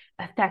how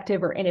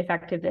effective or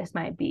ineffective this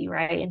might be,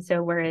 right? And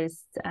so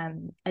whereas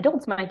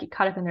adults might get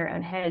caught up in their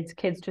own heads,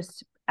 kids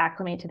just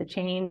acclimate to the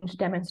change,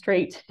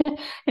 demonstrate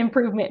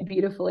improvement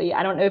beautifully.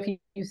 I don't know if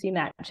you've seen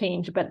that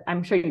change, but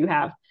I'm sure you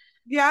have.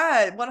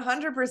 Yeah,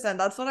 100%.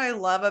 That's what I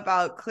love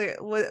about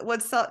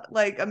what's so,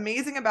 like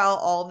amazing about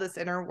all this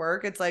inner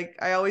work. It's like,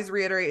 I always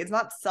reiterate, it's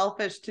not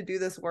selfish to do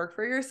this work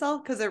for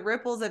yourself because it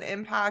ripples and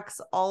impacts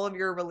all of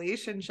your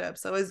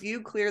relationships. So as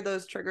you clear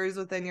those triggers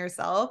within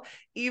yourself,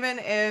 even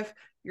if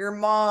your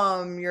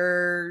mom,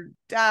 your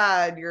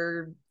dad,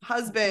 your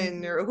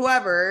husband, or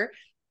whoever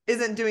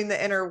isn't doing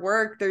the inner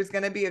work, there's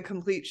going to be a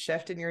complete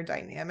shift in your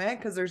dynamic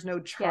because there's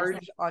no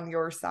charge on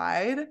your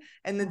side,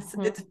 and it's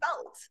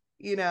felt.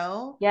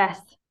 Yes,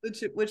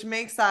 which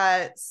makes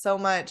that so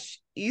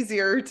much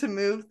easier to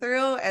move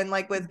through. And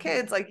like with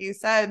kids, like you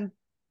said,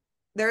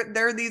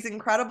 they're these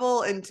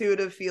incredible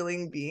intuitive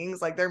feeling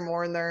beings. Like they're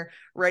more in their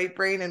right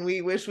brain, and we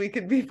wish we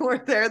could be more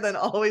there than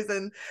always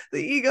in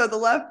the ego, the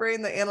left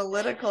brain, the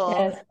analytical.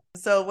 Yes.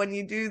 So when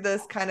you do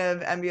this kind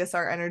of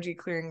MBSR energy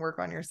clearing work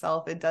on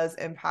yourself, it does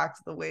impact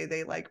the way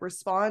they like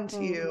respond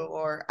to you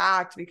or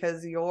act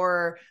because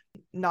you're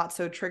not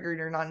so triggered.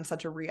 You're not in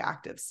such a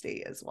reactive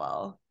state as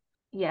well.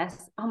 Yes.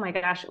 Oh my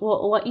gosh.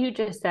 Well, what you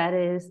just said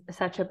is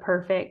such a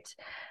perfect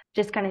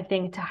just kind of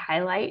thing to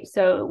highlight.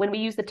 So when we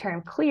use the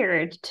term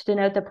cleared to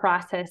denote the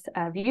process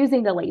of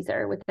using the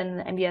laser within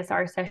the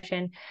MBSR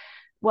session,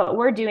 what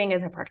we're doing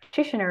as a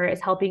practitioner is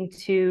helping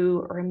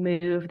to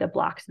remove the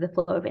blocks to the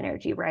flow of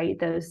energy, right?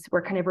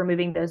 We're kind of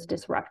removing those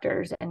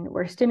disruptors, and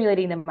we're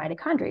stimulating the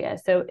mitochondria.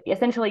 So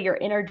essentially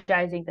you're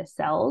energizing the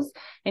cells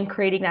and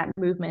creating that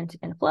movement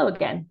and flow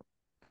again,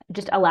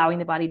 just allowing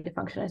the body to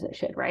function as it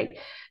should, right?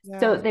 Yeah.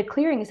 So the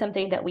clearing is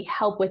something that we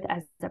help with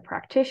as a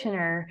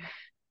practitioner,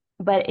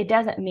 but it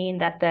doesn't mean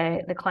that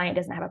the client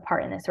doesn't have a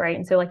part in this, right?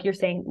 And so like you're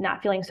saying,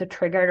 not feeling so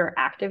triggered or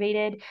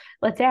activated.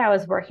 Let's say I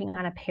was working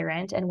on a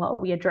parent and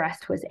what we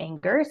addressed was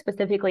anger,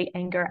 specifically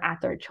anger at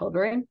their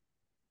children.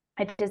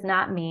 It does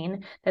not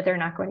mean that they're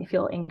not going to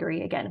feel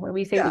angry again. When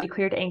we say we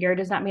cleared anger, it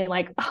does not mean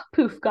like, oh,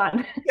 poof,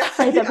 gone.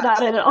 Right? That's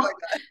not it at all.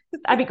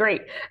 That'd be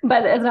great,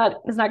 but it's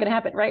not going to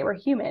happen, right? We're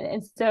human.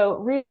 And so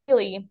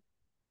really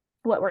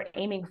what we're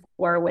aiming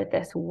for with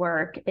this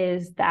work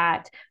is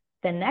that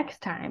the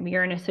next time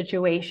you're in a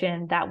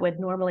situation that would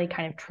normally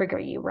kind of trigger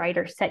you, right,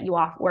 or set you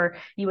off, where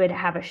you would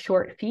have a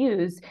short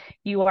fuse,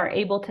 you are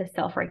able to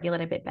self-regulate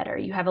a bit better.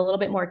 You have a little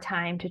bit more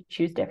time to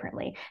choose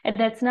differently. And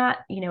that's not,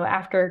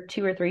 after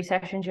 2 or 3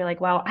 sessions, you're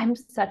like, wow, I'm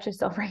such a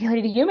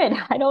self-regulated human.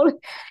 I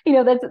don't,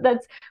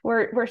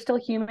 we're still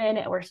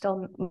human. We're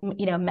still,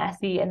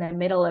 messy in the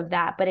middle of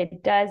that, but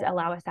it does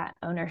allow us that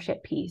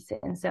ownership piece.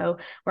 And so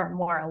we're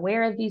more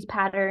aware of these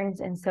patterns.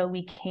 And so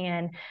we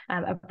can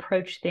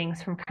approach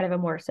things from kind of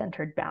a more centered,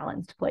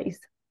 balanced place.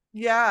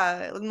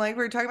 Yeah, and like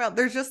we were talking about,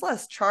 there's just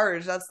less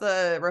charge. That's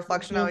the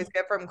reflection I always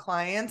get from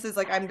clients, is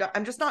like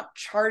I'm just not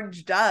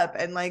charged up.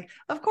 And like,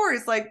 of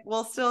course, like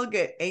we'll still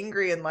get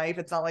angry in life.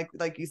 It's not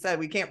like you said,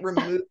 we can't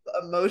remove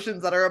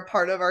emotions that are a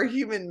part of our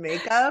human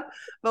makeup.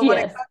 But when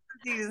it comes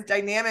to these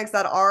dynamics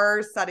that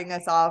are setting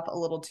us off a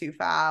little too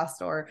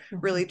fast, or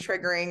really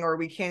triggering, or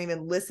we can't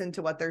even listen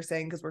to what they're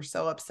saying because we're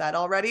so upset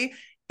already,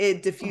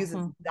 it diffuses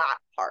that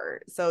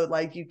part. So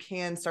like you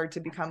can start to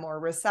become more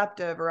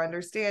receptive or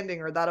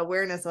understanding, or that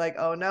awareness, like,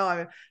 oh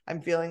no,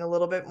 I'm feeling a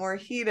little bit more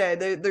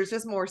heated. There's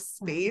just more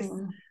space,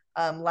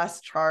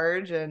 less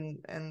charge, and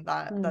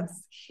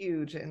that's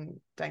huge in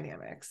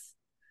dynamics.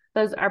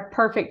 Those are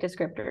perfect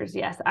descriptors.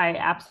 Yes, I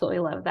absolutely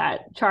love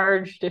that.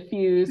 Charge,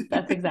 diffuse.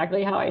 That's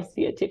exactly how I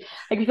see it too.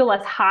 Like you feel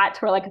less hot.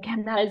 We're like, okay,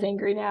 I'm not as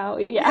angry now.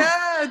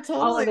 Yeah, totally.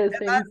 All of those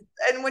things.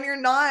 And when you're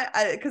not,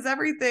 because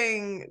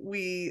everything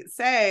we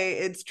say,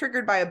 it's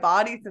triggered by a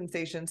body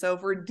sensation. So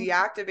if we're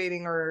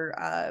deactivating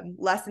or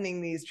lessening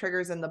these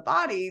triggers in the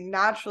body,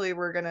 naturally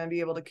we're going to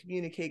be able to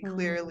communicate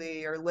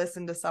clearly or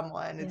listen to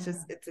someone. It's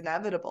it's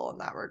inevitable in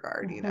that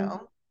regard,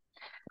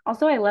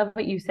 Also, I love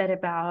what you said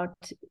about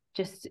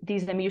just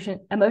these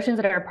emotions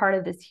that are a part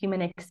of this human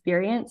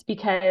experience,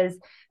 because,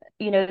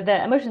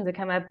 the emotions that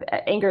come up,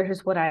 anger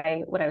is what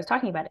I was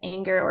talking about,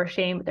 anger or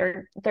shame,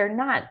 they're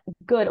not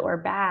good or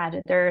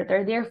bad.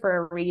 They're there for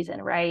a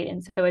reason, right?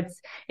 And so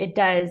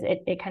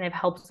it kind of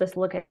helps us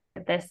look at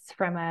this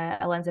from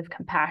a lens of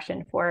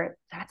compassion for,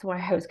 that's why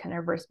I was kind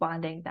of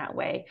responding that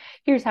way.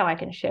 Here's how I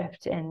can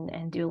shift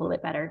and do a little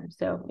bit better.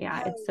 So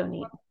yeah, it's so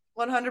neat.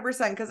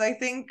 100%. Because I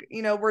think,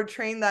 we're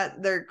trained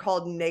that they're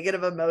called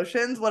negative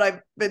emotions. What I've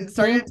been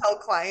starting to tell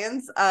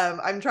clients,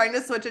 I'm trying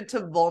to switch it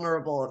to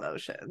vulnerable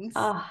emotions.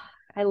 Oh,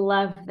 I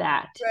love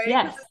that. Right?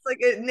 Yes. It's like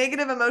a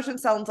negative emotion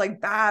sounds like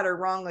bad or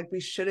wrong. Like we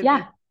shouldn't be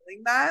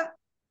feeling that.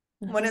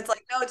 When it's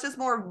like, no, it's just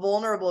more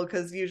vulnerable,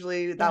 because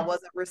usually that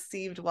wasn't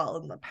received well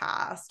in the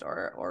past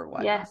or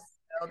what. Yes.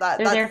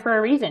 That's there for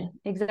a reason.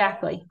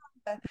 Exactly.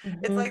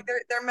 It's like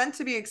they're meant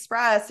to be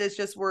expressed. It's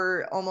just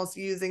we're almost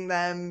using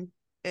them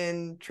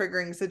in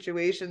triggering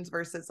situations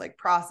versus like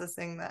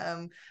processing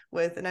them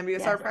with an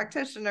MBSR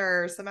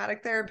practitioner,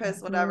 somatic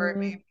therapist, whatever it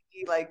may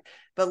be. Like,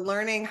 but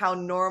learning how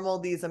normal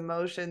these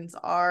emotions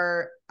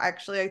are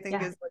actually, I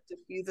think, is what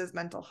diffuses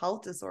mental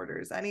health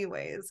disorders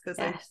anyways, because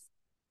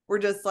we're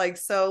just like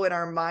so in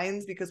our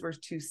minds because we're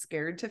too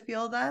scared to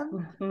feel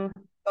them.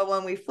 But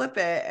when we flip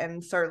it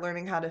and start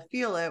learning how to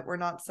feel it, we're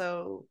not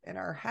so in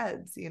our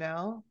heads,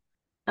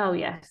 Oh,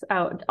 yes.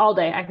 Oh, all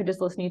day. I could just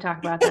listen to you talk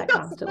about that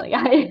constantly.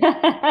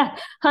 I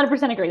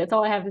 100% agree. That's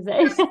all I have to say.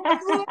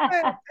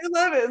 I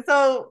love it.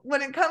 So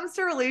when it comes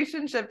to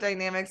relationship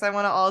dynamics, I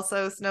want to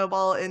also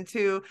snowball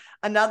into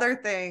another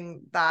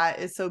thing that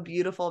is so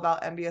beautiful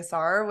about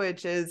MBSR,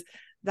 which is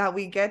that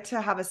we get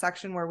to have a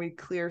section where we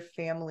clear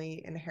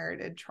family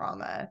inherited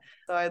trauma.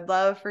 So I'd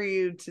love for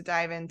you to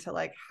dive into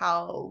like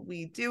how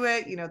we do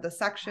it, the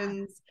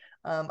sections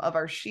of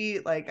our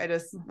sheet. Like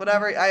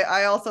whatever.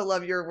 I also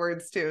love your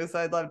words too. So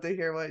I'd love to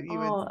hear what you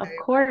would say.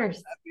 Of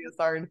course.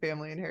 MBSR and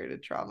family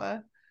inherited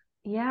trauma.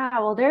 Yeah,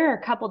 well, there are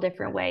a couple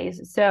different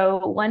ways. So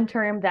one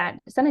term that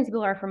sometimes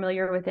people are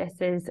familiar with this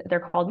is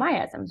they're called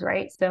miasms,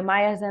 right? So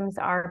miasms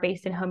are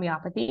based in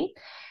homeopathy,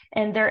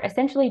 and they're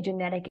essentially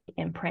genetic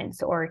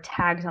imprints or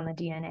tags on the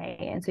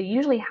DNA. And so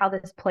usually how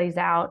this plays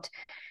out,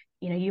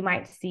 you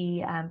might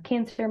see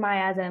cancer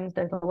miasms.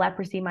 There's a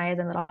leprosy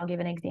miasm that I'll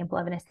give an example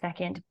of in a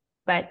second,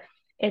 but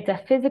it's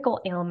a physical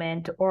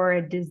ailment or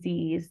a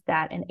disease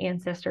that an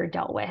ancestor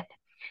dealt with.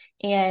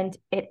 and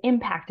it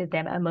impacted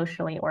them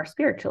emotionally or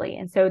spiritually.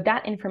 And so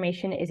that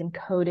information is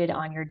encoded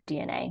on your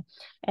DNA,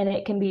 and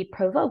it can be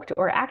provoked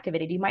or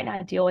activated. You might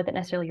not deal with it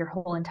necessarily your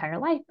whole entire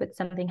life, but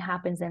something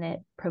happens and it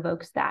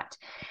provokes that.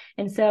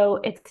 And so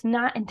it's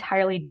not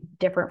entirely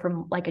different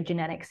from like a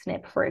genetic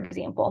SNP, for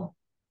example.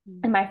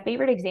 And my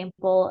favorite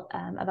example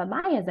of a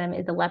miasm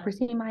is a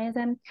leprosy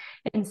miasm.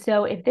 And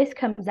so if this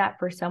comes up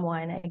for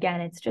someone,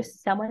 again, it's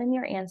just someone in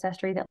your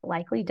ancestry that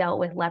likely dealt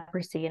with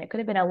leprosy, and it could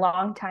have been a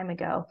long time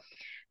ago.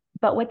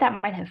 But what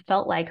that might have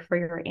felt like for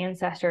your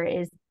ancestor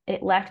is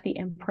it left the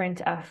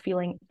imprint of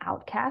feeling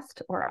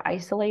outcast or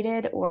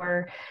isolated,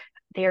 or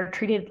they're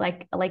treated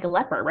like a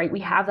leper, right? We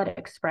have that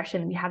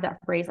expression, we have that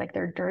phrase like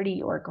they're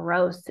dirty or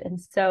gross.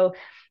 And so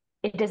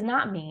it does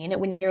not mean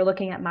when you're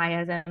looking at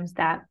miasms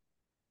that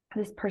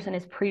this person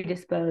is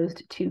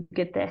predisposed to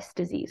get this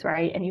disease,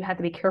 right? And you have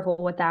to be careful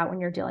with that when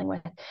you're dealing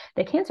with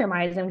the cancer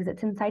miasm, because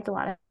it incites a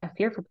lot of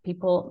fear for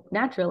people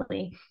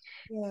naturally.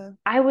 Yeah.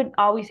 I would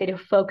always say to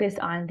focus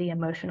on the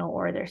emotional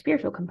or their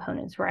spiritual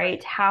components,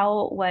 right?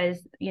 How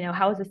was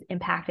this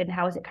impacted, and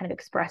how is it kind of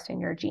expressed in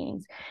your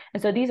genes?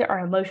 And so these are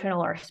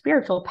emotional or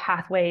spiritual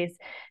pathways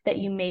that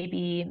you may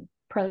be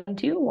prone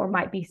to or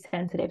might be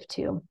sensitive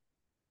to.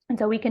 And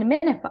so we can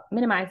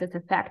minimize its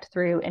effect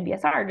through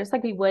MBSR, just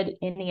like we would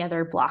any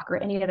other block or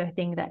any other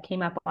thing that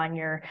came up on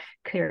your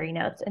clearing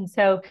notes. And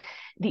so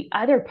the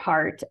other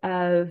part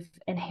of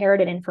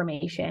inherited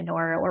information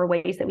or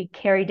ways that we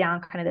carry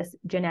down kind of this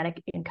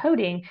genetic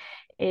encoding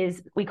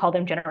is we call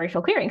them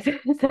generational clearings.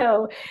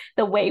 So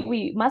the way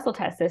we muscle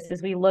test this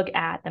is we look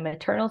at the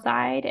maternal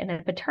side and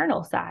the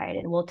paternal side,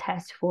 and we'll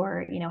test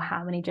for,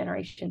 how many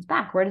generations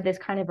back, where did this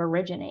kind of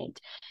originate?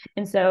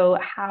 And so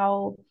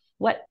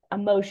what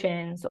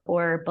emotions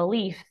or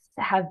beliefs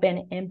have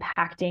been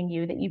impacting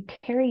you that you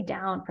carry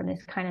down from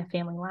this kind of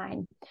family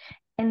line.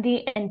 And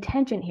the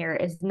intention here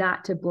is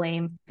not to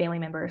blame family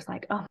members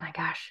like, oh my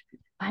gosh,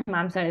 my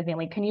mom's side of the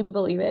family, can you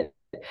believe it?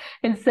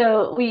 And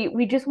so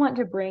we just want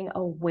to bring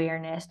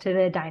awareness to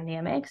the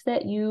dynamics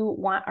that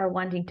you are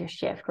wanting to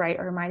shift, right?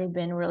 Or might have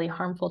been really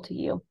harmful to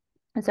you.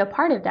 And so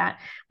part of that,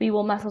 we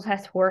will muscle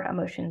test for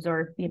emotions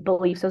or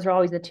beliefs. Those are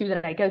always the two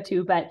that I go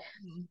to, but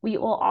we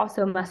will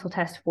also muscle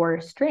test for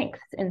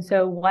strengths. And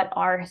so what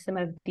are some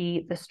of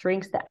the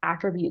strengths, the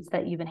attributes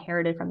that you've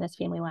inherited from this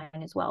family line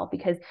as well?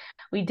 Because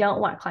we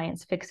don't want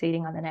clients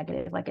fixating on the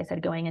negative, like I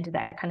said, going into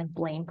that kind of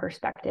blame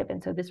perspective.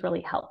 And so this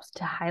really helps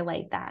to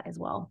highlight that as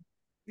well.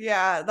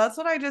 Yeah, that's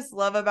what I just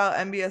love about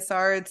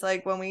MBSR. It's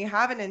like when we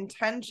have an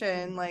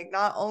intention, like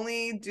not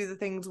only do the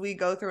things we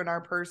go through in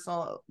our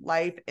personal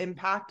life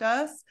impact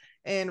us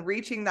in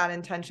reaching that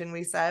intention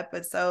we set,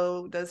 but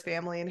so does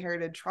family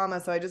inherited trauma.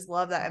 So I just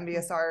love that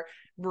MBSR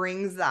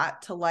brings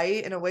that to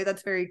light in a way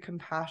that's very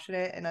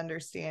compassionate and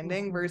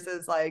understanding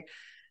versus like,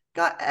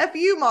 God, F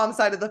you, mom's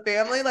side of the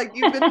family. Like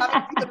you've been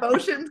having these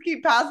emotions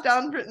keep passed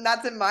down, and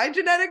that's in my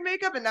genetic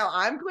makeup, and now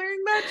I'm clearing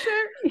that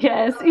shit.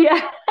 Yes,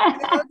 yeah.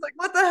 It's like,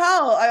 what the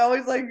hell? I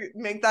always like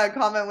make that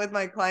comment with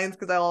my clients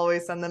because I'll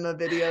always send them a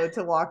video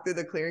to walk through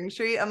the clearing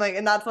street. I'm like,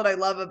 and that's what I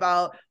love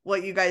about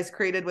what you guys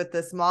created with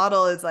this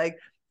model is like,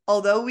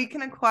 although we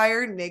can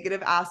acquire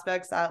negative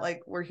aspects that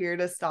like we're here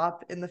to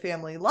stop in the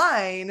family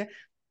line,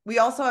 we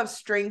also have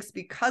strengths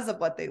because of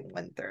what they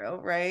went through,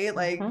 right?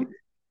 Like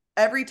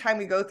every time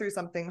we go through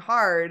something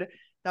hard,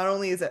 not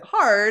only is it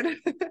hard,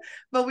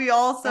 but we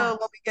also,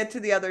 when we get to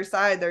the other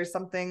side, there's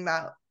something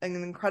that an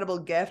incredible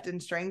gift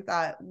and strength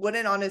that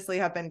wouldn't honestly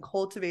have been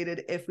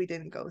cultivated if we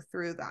didn't go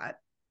through that.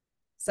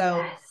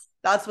 So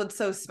that's what's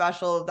so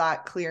special of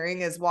that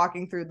clearing is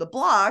walking through the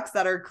blocks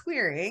that are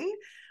clearing,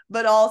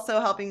 but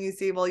also helping you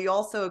see, well, you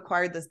also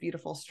acquired this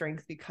beautiful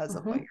strength because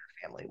of what your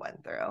family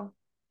went through.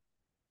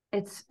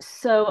 It's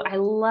so, I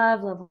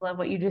love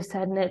what you just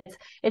said. And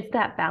it's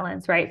that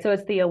balance, right? So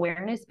it's the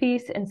awareness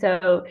piece. And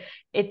so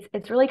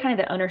it's really kind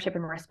of the ownership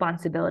and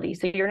responsibility.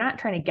 So you're not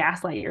trying to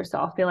gaslight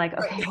yourself, be like,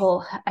 okay,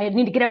 well, I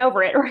need to get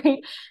over it, right?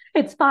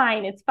 It's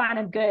fine.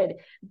 I'm good.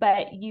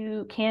 But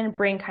you can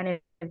bring kind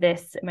of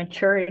this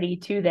maturity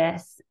to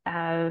this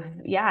of,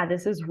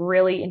 this is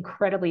really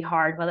incredibly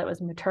hard, whether it was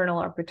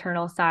maternal or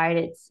paternal side.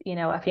 It's,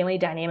 a family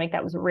dynamic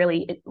that was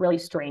it really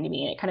strained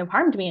me and it kind of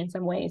harmed me in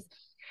some ways.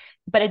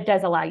 But it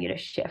does allow you to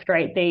shift,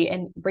 right?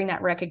 And bring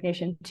that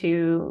recognition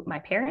to my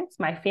parents,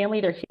 my family,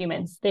 they're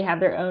humans. They have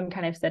their own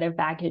kind of set of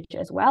baggage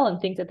as well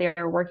and things that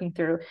they're working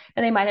through.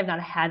 And they might have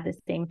not had the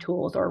same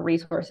tools or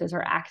resources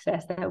or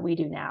access that we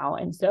do now.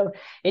 And so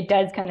it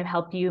does kind of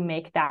help you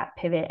make that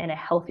pivot in a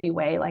healthy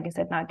way. Like I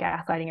said, not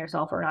gaslighting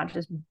yourself or not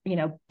just,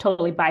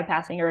 totally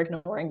bypassing or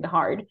ignoring the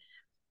hard.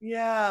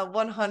 Yeah,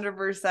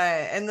 100%.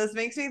 And this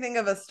makes me think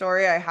of a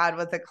story I had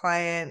with a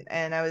client,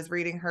 and I was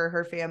reading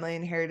her family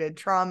inherited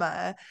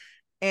trauma.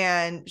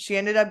 And she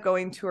ended up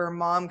going to her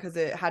mom because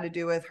it had to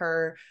do with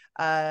her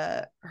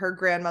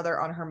grandmother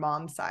on her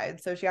mom's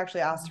side. So she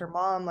actually asked her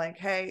mom, like,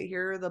 hey,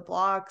 here are the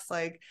blocks.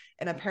 Like,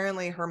 and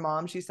apparently her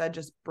mom, she said,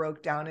 just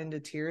broke down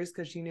into tears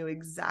because she knew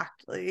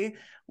exactly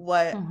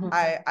what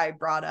I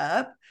brought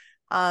up.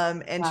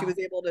 And she was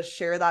able to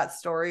share that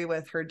story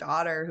with her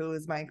daughter, who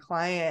was my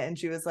client. And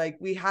she was like,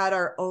 we had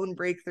our own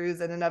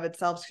breakthroughs in and of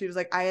itself. She was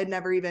like, I had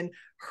never even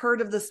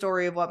heard of the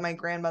story of what my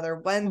grandmother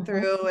went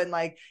through. And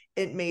like,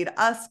 it made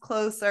us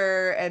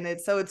closer. And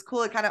it's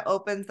cool. It kind of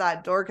opens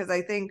that door, because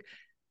I think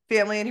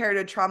family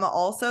inherited trauma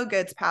also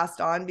gets passed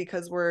on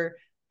because we're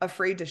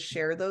afraid to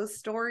share those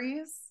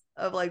stories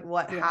of like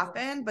what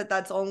happened, but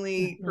that's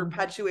only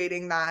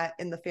perpetuating that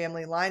in the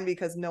family line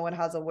because no one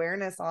has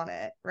awareness on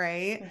it,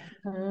 right?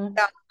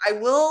 Now, I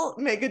will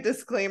make a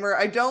disclaimer.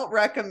 I don't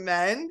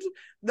recommend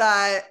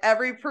that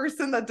every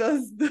person that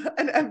does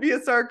an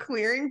MBSR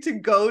clearing to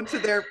go to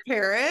their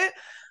parent.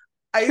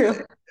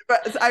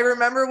 I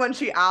remember when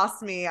she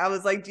asked me, I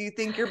was like, do you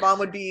think your mom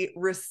would be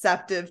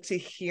receptive to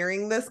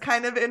hearing this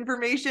kind of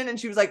information? And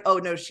she was like, oh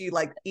no, she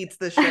like eats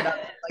the shit up,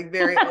 like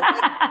very open.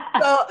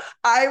 So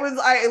I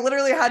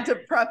literally had to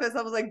preface,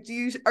 I was like,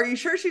 are you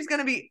sure she's going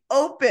to be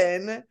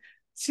open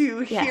to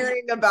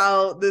hearing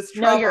about this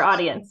trauma? Know your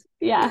audience.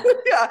 Yeah.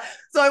 Yeah.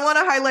 So I want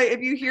to highlight,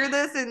 if you hear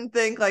this and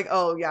think like,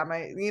 oh yeah,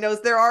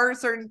 there are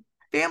certain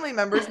family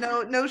members,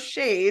 no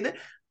shade,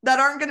 that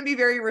aren't going to be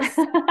very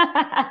receptive.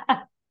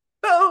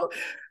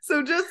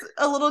 So just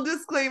a little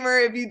disclaimer,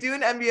 if you do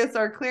an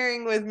MBSR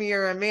clearing with me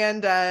or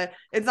Amanda,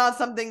 it's not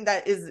something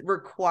that is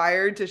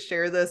required to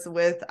share this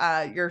with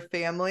your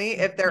family.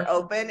 If they're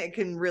open, it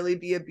can really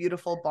be a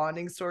beautiful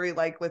bonding story,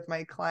 like with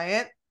my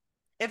client.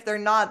 If they're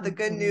not, the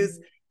good news,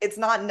 it's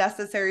not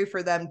necessary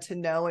for them to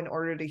know in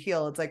order to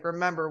heal. It's like,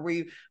 remember,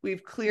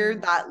 we've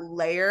cleared that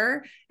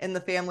layer in the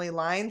family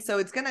line. So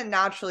it's going to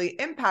naturally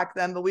impact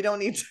them, but we don't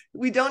need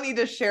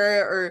to share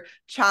it or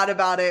chat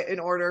about it in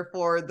order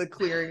for the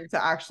clearing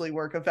to actually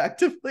work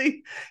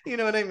effectively. You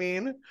know what I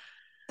mean?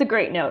 It's a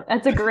great note.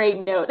 That's a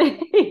great note.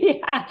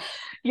 Yeah,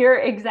 you're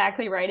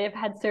exactly right. I've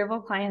had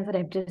several clients that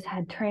have just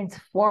had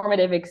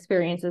transformative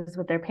experiences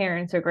with their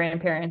parents or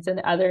grandparents, and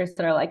others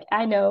that are like,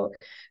 I know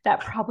that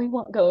probably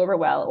won't go over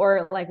well,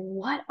 or like,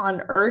 what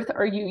on earth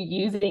are you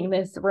using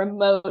this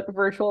remote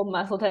virtual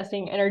muscle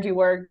testing energy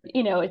work?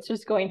 It's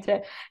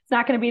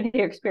not going to be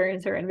the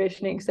experience they're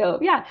envisioning. So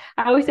yeah,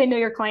 I always say, know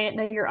your client,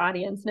 know your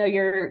audience, know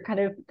your kind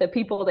of the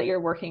people that you're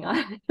working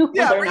on.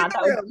 Yeah, read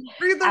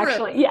the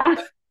room. Yeah.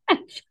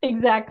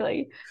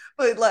 Exactly.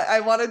 But I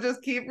want to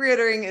just keep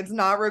reiterating, it's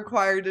not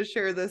required to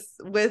share this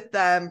with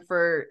them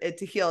for it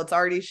to heal. It's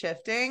already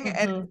shifting.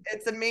 And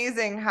it's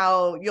amazing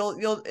how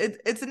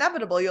it's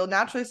inevitable. You'll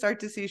naturally start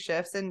to see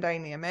shifts in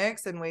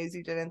dynamics in ways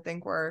you didn't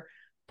think were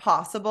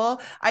possible.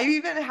 I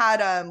even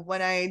had,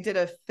 when I did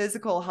a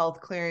physical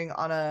health clearing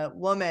on a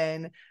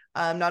woman,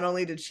 not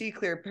only did she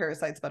clear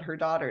parasites, but her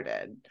daughter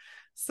did.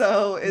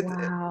 So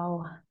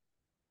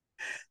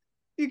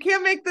you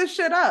can't make this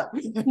shit up.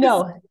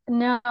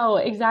 No,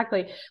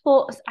 exactly.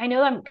 Well, I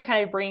know I'm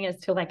kind of bringing us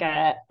to like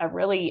a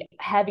really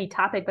heavy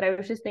topic, but I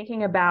was just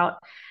thinking about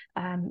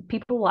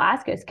people will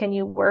ask us, can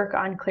you work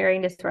on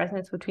clearing this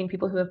resonance between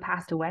people who have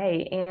passed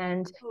away?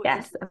 And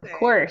yes, of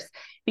course,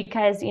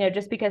 because,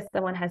 just because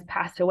someone has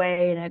passed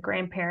away, and a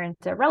grandparent,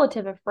 a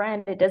relative, a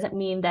friend, it doesn't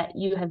mean that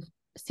you have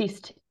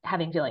ceased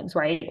having feelings,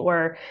 right?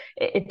 Or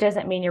it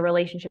doesn't mean your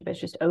relationship is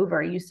just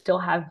over. You still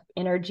have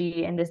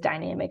energy and this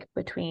dynamic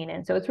between.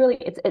 And so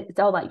it's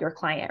all about your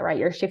client, right?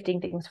 You're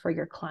shifting things for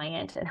your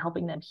client and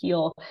helping them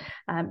heal,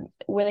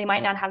 where they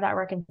might not have that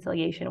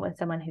reconciliation with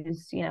someone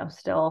who's,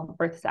 still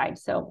earthside.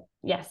 So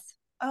yes.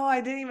 Oh,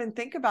 I didn't even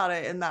think about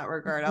it in that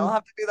regard. I'll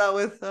have to do that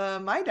with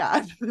my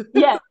dad.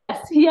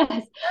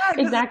 Yes,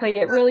 exactly.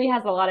 It really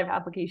has a lot of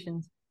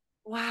applications.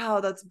 Wow,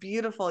 that's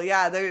beautiful.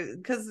 Yeah,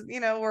 because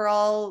we're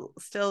all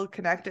still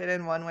connected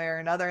in one way or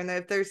another, and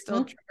if there's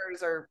still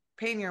triggers or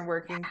pain you're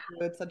working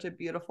through, it's such a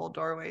beautiful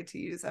doorway to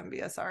use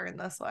MBSR in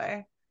this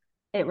way.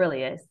 It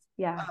really is.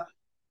 Yeah.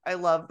 I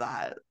love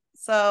that.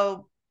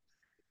 So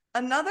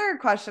another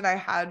question I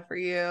had for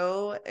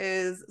you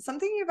is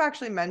something you've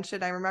actually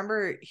mentioned. I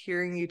remember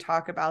hearing you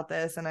talk about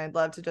this, and I'd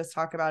love to just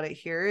talk about it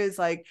here, is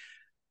like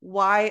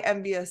why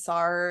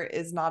MBSR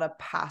is not a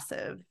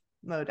passive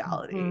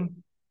modality.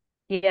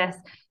 Yes,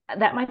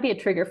 that might be a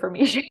trigger for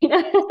me, Sheena.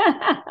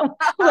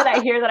 When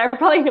I hear that, I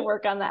probably need to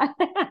work on that.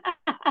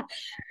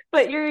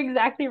 But you're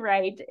exactly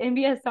right.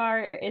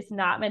 MBSR is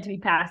not meant to be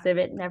passive.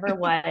 It never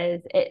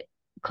was.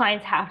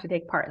 Clients have to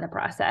take part in the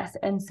process.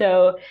 And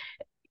so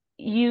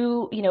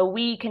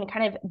we can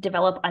kind of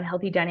develop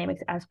unhealthy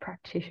dynamics as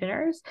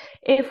practitioners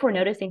if we're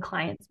noticing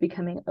clients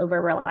becoming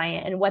over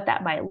reliant. And what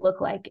that might look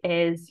like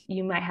is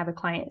you might have a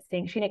client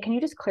saying, Sheena, can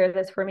you just clear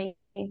this for me?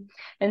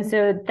 And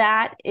so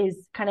that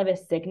is kind of a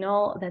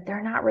signal that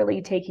they're not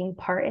really taking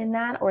part in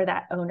that or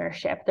that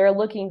ownership. They're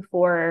looking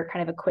for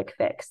kind of a quick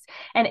fix.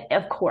 And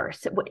of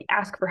course,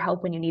 ask for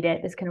help when you need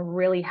it. This can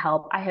really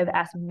help. I have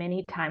asked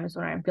many times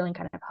when I'm feeling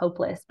kind of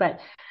hopeless, but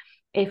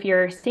if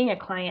you're seeing a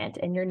client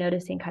and you're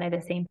noticing kind of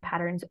the same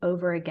patterns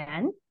over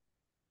again,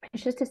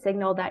 it's just a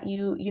signal that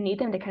you need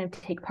them to kind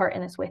of take part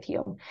in this with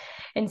you.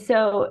 And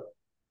so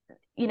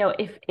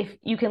if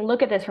you can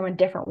look at this from a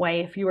different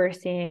way, if you were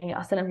seeing,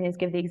 I'll sometimes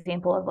give the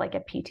example of like a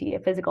PT, a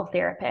physical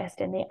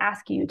therapist, and they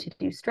ask you to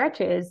do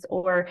stretches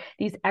or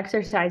these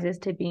exercises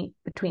to be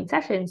between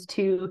sessions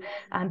to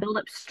build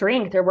up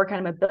strength or work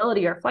on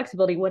mobility or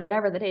flexibility,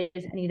 whatever that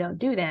is, and you don't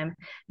do them,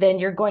 then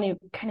you're going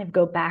to kind of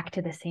go back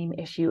to the same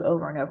issue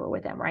over and over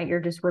with them, right?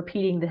 You're just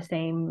repeating the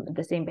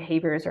same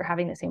behaviors or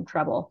having the same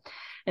trouble.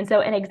 And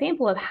so an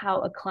example of how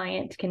a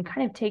client can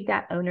kind of take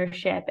that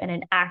ownership and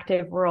an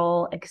active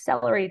role,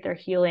 accelerate their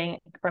healing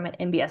from an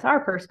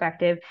MBSR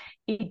perspective,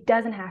 it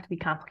doesn't have to be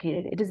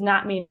complicated. It does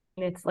not mean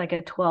it's like a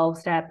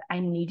 12-step, I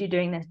need you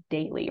doing this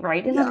daily,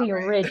 right? It doesn't have to be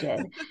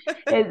rigid.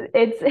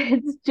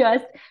 It's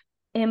just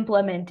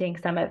implementing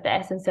some of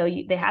this. And so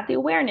they have the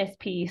awareness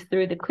piece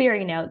through the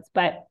clearing notes,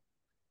 but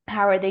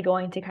how are they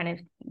going to kind of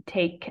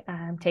take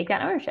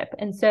that ownership?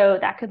 And so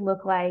that could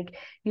look like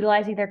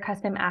utilizing their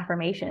custom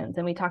affirmations.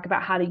 And we talk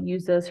about how to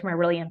use those from a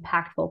really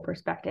impactful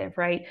perspective,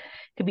 right?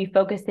 Could be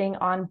focusing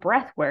on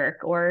breath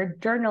work or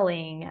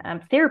journaling,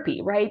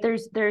 therapy, right?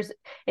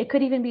 It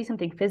could even be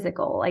something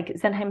physical. Like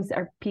sometimes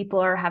people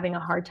are having a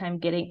hard time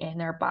getting in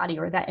their body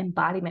or that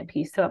embodiment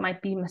piece. So it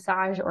might be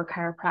massage or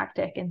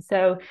chiropractic. And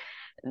so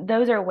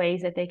those are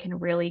ways that they can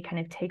really kind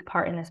of take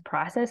part in this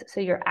process. So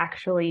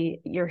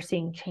you're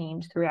seeing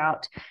change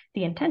throughout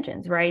the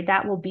intentions, right?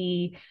 That will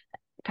be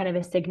kind of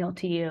a signal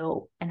to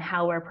you and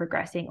how we're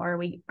progressing. Or are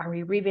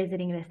we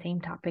revisiting the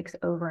same topics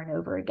over and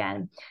over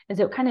again? And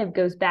so it kind of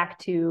goes back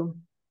to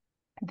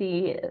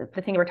the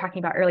thing we were talking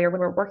about earlier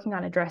when we're working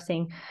on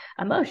addressing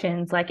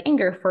emotions like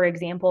anger, for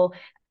example.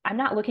 I'm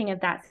not looking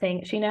at that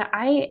saying, Sheena,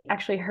 I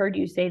actually heard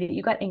you say that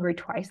you got angry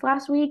twice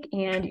last week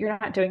and you're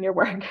not doing your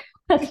work.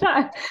 That's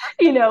not,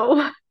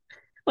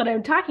 what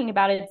I'm talking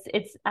about.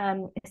 It's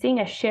seeing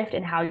a shift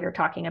in how you're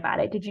talking about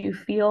it. Did you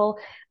feel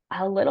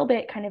a little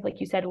bit kind of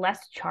like you said,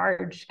 less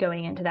charged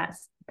going into that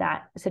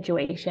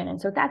situation? And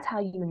so that's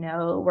how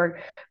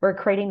we're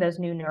creating those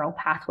new neural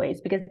pathways,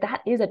 because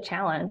that is a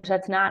challenge.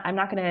 I'm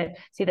not going to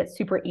say that's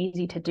super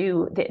easy to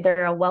do.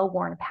 They're a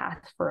well-worn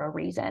path for a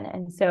reason.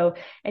 And so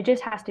it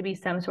just has to be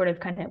some sort of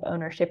kind of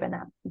ownership in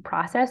that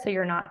process, so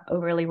you're not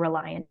overly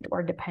reliant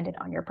or dependent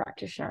on your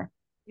practitioner.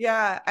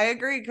 Yeah, I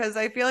agree, because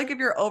I feel like if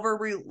you're over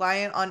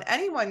reliant on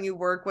anyone you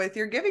work with,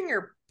 you're giving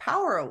your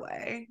power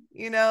away.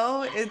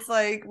 It's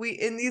like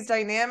in these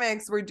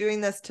dynamics, we're doing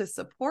this to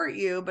support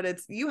you, but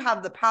you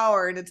have the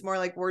power, and it's more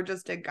like we're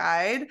just a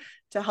guide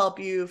to help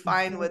you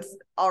find what's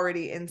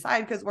already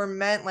inside, because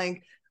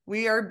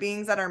we are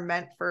beings that are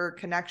meant for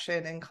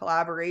connection and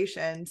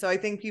collaboration. So I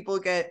think people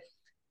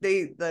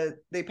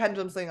they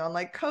pendulum swing on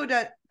like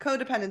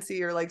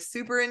codependency or like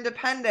super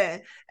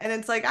independent, and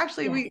it's like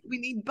actually we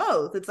need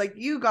both. It's like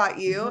you got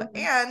you,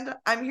 and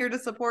I'm here to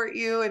support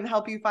you and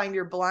help you find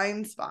your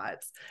blind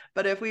spots.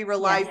 But if we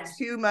rely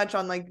too much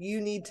on like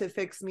you need to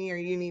fix me or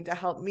you need to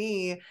help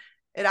me,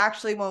 it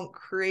actually won't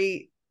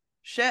create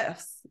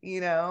shifts.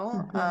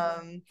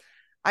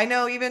 I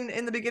know even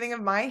in the beginning of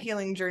my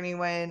healing journey,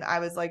 when I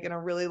was like in a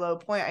really low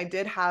point, I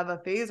did have a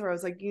phase where I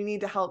was like, you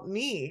need to help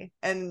me.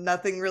 And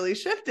nothing really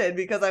shifted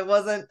because I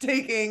wasn't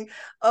taking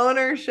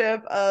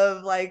ownership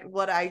of like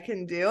what I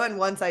can do. And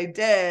once I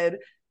did,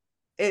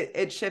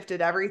 it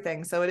shifted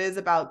everything. So it is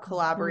about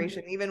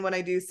collaboration. Even when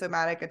I do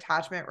somatic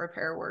attachment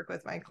repair work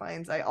with my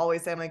clients, I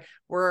always say, I'm like,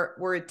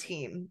 we're a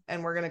team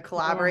and we're going to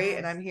collaborate,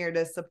 and I'm here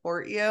to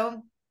support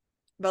you.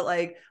 But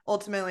like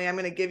ultimately I'm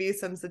going to give you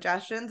some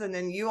suggestions, and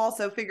then you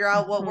also figure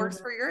out what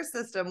works for your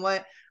system,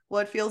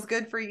 what feels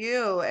good for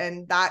you.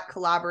 And that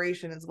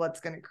collaboration is what's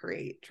going to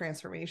create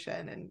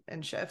transformation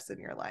and shifts in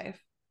your life.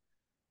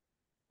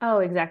 Oh,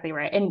 exactly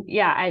right. And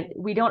yeah,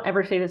 we don't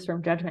ever say this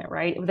from judgment,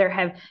 right? There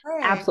have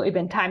absolutely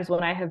been times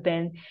when I have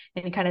been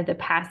in kind of the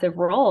passive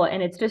role,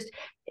 and it's just,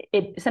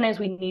 sometimes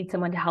we need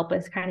someone to help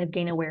us kind of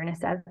gain awareness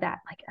of that.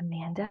 Like,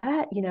 Amanda,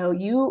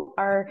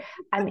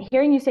 I'm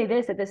hearing you say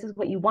that this is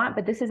what you want,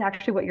 but this is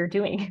actually what you're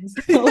doing.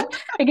 So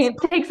again,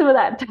 take some of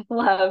that tough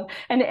love.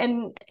 And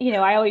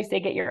I always say,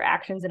 get your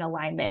actions in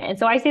alignment. And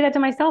so I say that to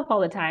myself all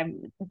the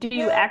time. Do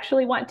you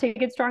actually want to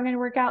get strong and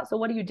work out? So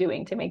what are you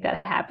doing to make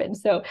that happen?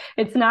 So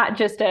it's not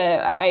just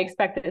I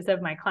expect this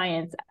of my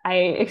clients. I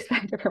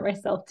expect it for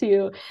myself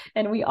too.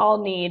 And we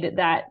all need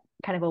that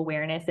kind of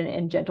awareness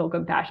and gentle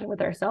compassion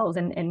with ourselves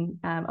and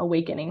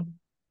awakening.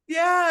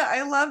 Yeah,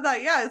 I love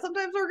that. Yeah,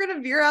 sometimes we're going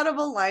to veer out of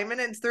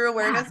alignment, and it's through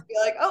awareness be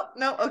like, oh,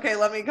 no, okay,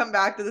 let me come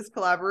back to this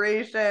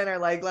collaboration, or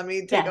like, let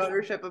me take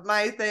ownership of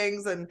my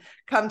things and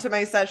come to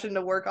my session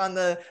to work on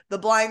the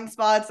blind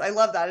spots. I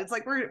love that. It's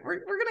like, we're going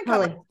to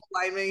come into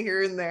alignment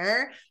here and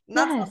there. And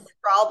that's not the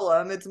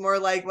problem. It's more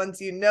like once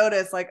you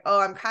notice like,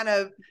 oh, I'm kind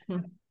of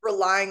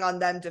relying on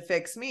them to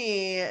fix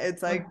me.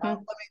 It's like, oh, let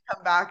me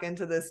come back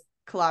into this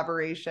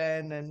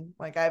collaboration, and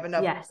like I have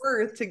enough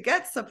worth to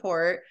get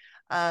support.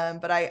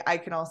 But I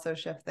can also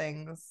shift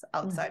things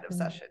outside of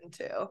session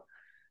too.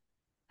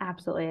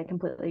 Absolutely. I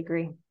completely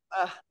agree.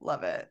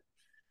 Love it.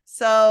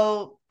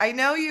 So I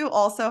know you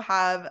also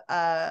have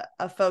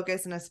a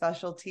focus and a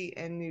specialty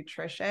in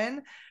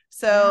nutrition.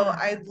 So Yeah.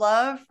 I'd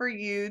love for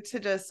you to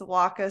just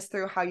walk us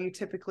through how you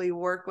typically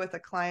work with a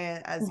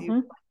client as you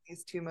blend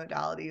these two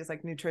modalities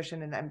like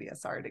nutrition and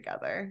MBSR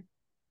together.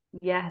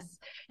 Yes.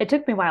 It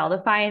took me a while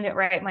to find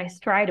my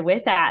stride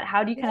with that.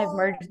 How do you kind of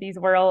merge these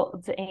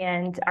worlds,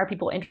 and are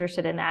people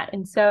interested in that?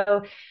 And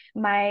so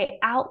my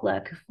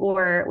outlook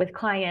with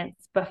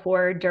clients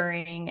before,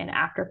 during, and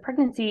after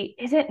pregnancy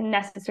isn't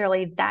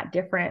necessarily that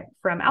different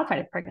from outside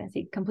of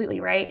pregnancy completely,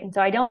 right? And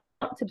so I don't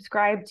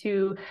subscribe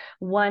to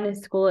one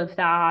school of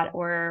thought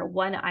or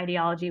one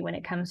ideology when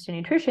it comes to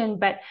nutrition,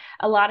 but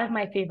a lot of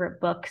my favorite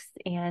books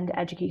and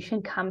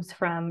education comes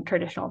from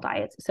traditional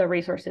diets. So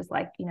resources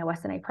like,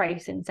 Weston A.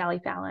 Price and Sally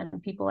Fallon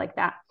and people like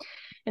that.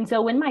 And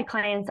so when my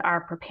clients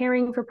are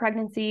preparing for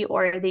pregnancy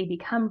or they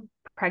become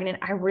pregnant,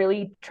 I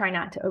really try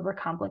not to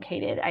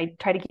overcomplicate it. I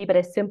try to keep it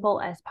as simple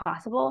as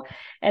possible.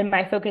 And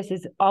my focus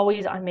is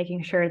always on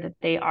making sure that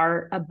they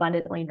are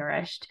abundantly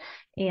nourished.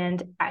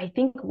 And I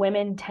think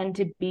women tend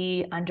to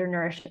be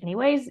undernourished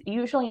anyways,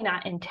 usually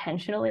not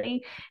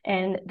intentionally.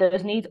 And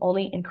those needs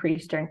only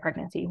increase during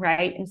pregnancy,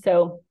 right? And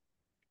so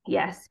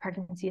yes,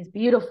 pregnancy is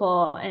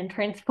beautiful and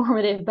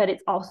transformative, but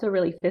it's also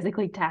really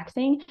physically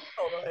taxing.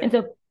 Totally. And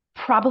so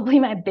probably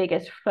my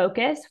biggest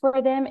focus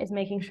for them is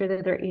making sure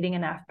that they're eating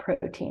enough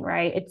protein,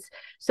 right? It's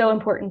so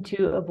important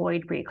to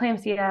avoid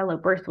preeclampsia, low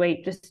birth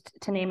weight, just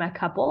to name a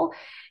couple.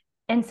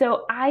 And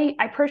so I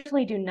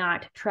personally do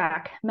not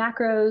track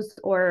macros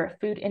or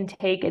food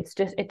intake.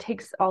 It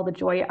takes all the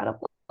joy out of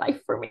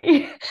life for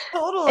me.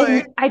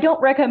 Totally. And I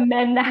don't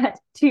recommend that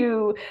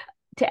to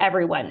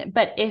everyone.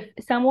 But if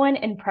someone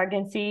in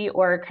pregnancy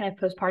or kind of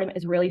postpartum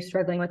is really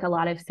struggling with a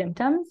lot of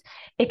symptoms,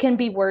 it can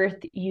be worth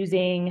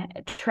using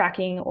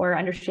tracking or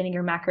understanding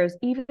your macros,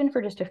 even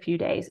for just a few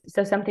days.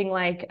 So something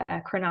like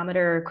a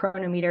chronometer or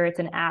chronometer, it's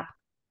an app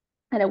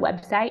and a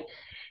website.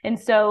 And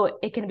so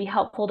it can be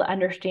helpful to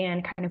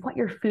understand kind of what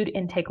your food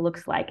intake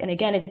looks like. And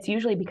again, it's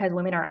usually because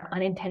women are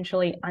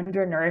unintentionally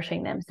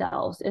undernourishing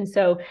themselves. And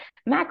so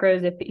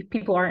macros, if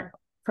people aren't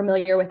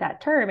familiar with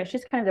that term, it's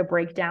just kind of the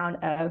breakdown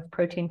of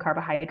protein,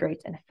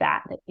 carbohydrates, and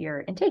fat that you're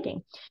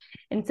intaking.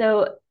 And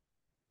so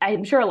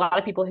I'm sure a lot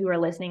of people who are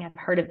listening have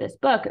heard of this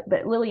book,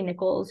 but Lily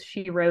Nichols,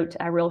 she wrote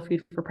A Real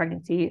Food for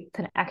Pregnancy. It's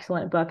an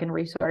excellent book and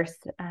resource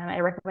I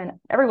recommend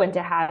everyone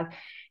to have.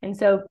 And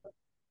so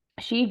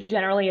she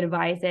generally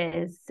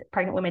advises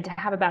pregnant women to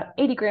have about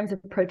 80 grams of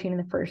protein in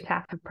the first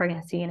half of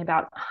pregnancy and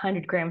about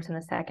 100 grams in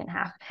the second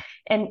half.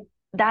 And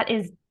that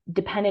is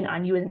dependent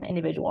on you as an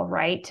individual,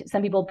 right?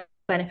 Some people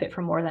benefit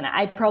from more than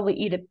I probably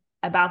eat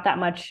about that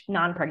much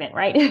non-pregnant,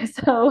 right?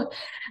 So,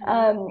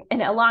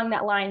 and along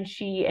that line,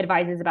 she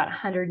advises about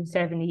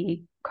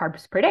 170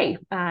 carbs per day,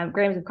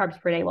 grams of carbs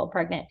per day while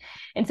pregnant.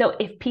 And so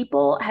if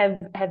people have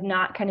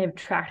not kind of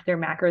tracked their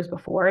macros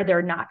before,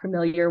 they're not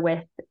familiar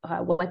with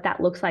what that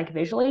looks like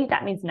visually,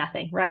 that means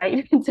nothing,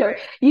 right? And so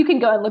you can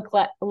go and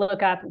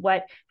look up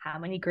how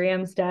many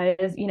grams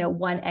does,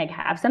 one egg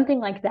have.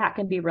 Something like that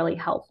can be really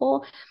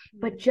helpful.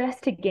 But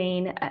just to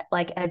gain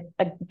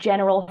a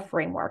general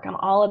framework, I'm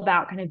all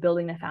about kind of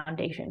building the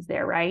foundations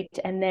there, right?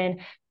 And then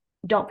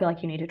don't feel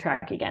like you need to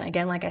track again.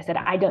 Again, like I said,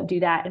 I don't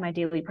do that in my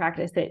daily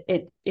practice.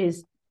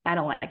 I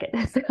don't like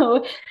it.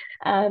 So,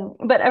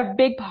 but a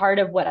big part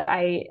of what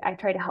I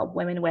try to help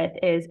women with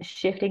is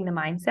shifting the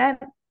mindset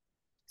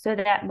so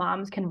that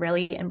moms can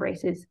really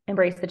embrace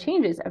the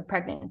changes of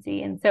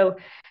pregnancy. And so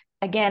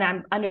again,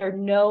 I'm under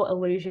no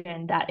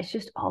illusion that it's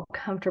just all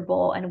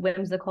comfortable and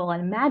whimsical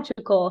and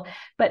magical,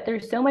 but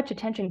there's so much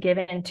attention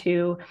given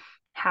to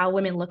how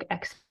women look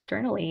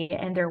externally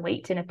and their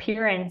weight and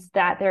appearance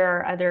that there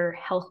are other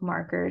health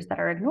markers that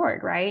are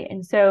ignored, right?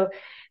 And so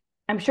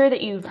I'm sure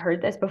that you've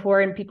heard this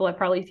before, and people have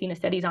probably seen the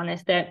studies on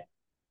this, that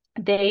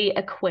they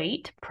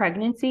equate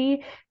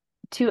pregnancy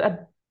to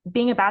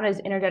being about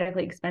as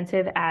energetically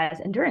expensive as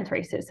endurance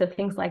races. So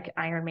things like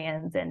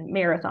Ironmans and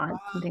marathons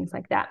and things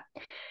like that.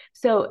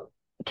 So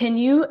can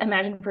you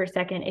imagine for a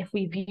second if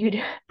we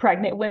viewed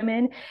pregnant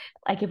women,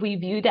 like if we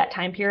viewed that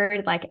time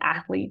period like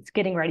athletes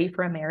getting ready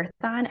for a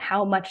marathon,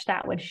 how much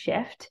that would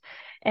shift?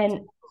 And,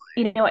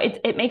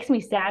 it makes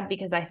me sad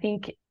because I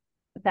think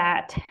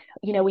that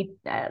we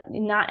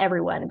not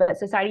everyone, but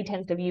society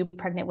tends to view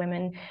pregnant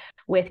women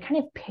with kind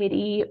of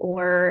pity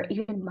or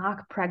even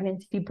mock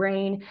pregnancy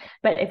brain.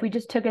 But if we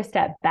just took a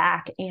step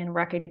back and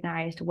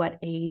recognized what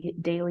a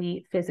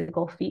daily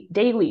physical feat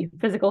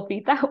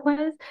that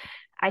was,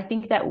 I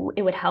think that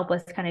it would help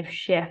us kind of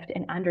shift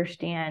and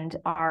understand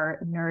our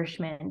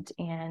nourishment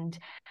and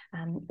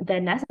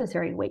the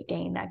necessary weight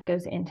gain that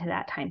goes into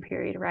that time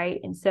period, right?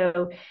 And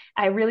so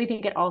I really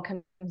think it all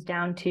comes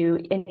down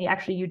to, and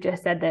actually you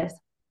just said this,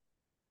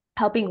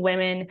 helping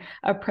women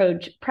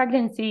approach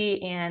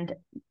pregnancy and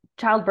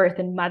childbirth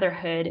and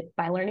motherhood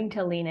by learning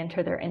to lean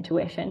into their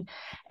intuition.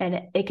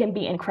 And it can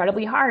be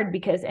incredibly hard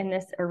because in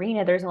this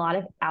arena, there's a lot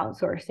of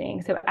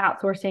outsourcing. So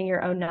outsourcing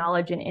your own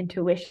knowledge and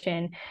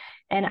intuition.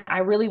 And I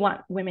really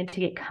want women to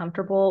get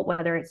comfortable,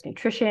 whether it's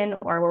nutrition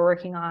or we're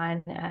working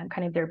on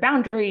kind of their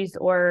boundaries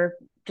or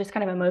just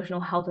kind of emotional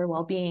health or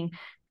well-being,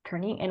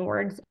 turning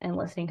inwards and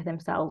listening to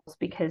themselves,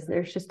 because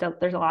there's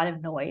a lot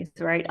of noise,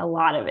 right? A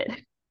lot of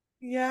it.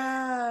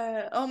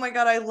 Yeah. Oh my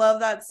God, I love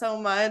that so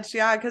much.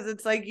 Yeah, because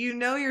it's like, you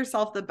know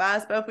yourself the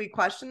best, but if we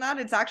question that,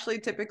 it's actually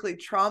typically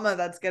trauma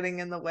that's getting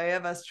in the way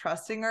of us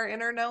trusting our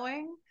inner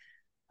knowing.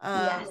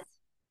 Yes.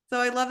 So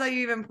I love that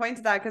you even point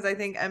to that, because I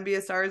think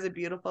MBSR is a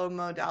beautiful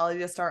modality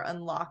to start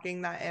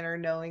unlocking that inner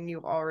knowing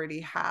you already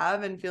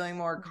have and feeling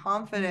more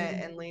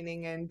confident and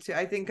leaning into,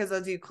 I think, because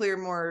as you clear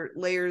more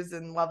layers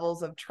and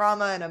levels of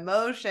trauma and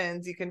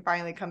emotions, you can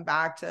finally come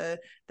back to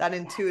that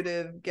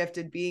intuitive,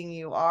 gifted being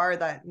you are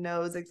that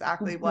knows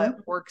exactly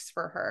what works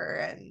for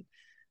her. And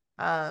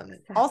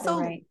Exactly also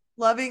right.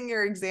 loving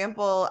your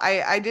example.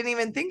 I didn't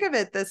even think of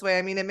it this way.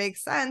 I mean, it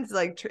makes sense.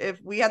 Like if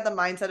we had the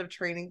mindset of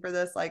training for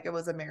this, like it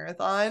was a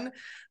marathon,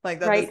 like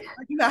that, Right. this is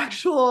like an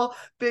actual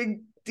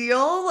big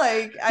deal.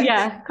 Like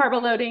I think, Carbo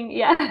loading.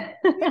 Yeah.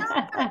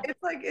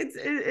 it's like,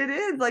 it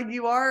is like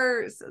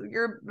you're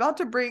about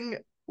to bring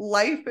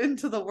life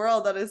into the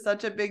world that is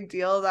such a big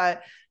deal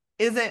that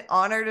isn't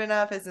honored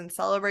enough, isn't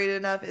celebrated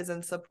enough,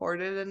 isn't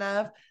supported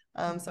enough.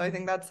 So I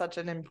think that's such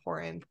an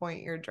important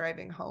point you're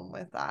driving home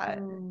with that.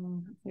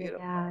 Beautiful.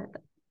 Yeah.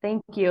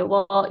 Thank you.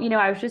 Well,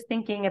 I was just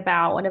thinking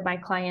about one of my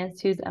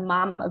clients who's a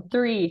mom of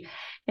 3.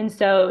 And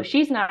so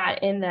she's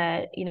not in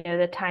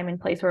the time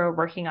and place where we're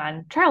working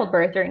on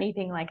childbirth or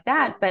anything like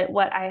that. But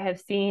what I have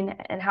seen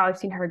and how I've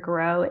seen her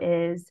grow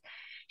is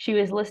she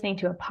was listening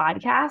to a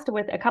podcast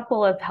with a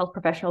couple of health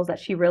professionals that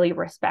she really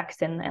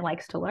respects and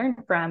likes to learn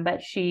from.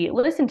 But she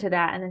listened to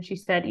that and then she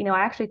said, I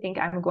actually think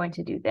I'm going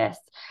to do this.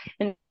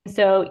 And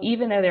so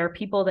even though there are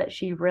people that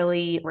she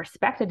really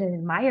respected and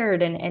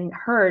admired and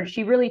heard,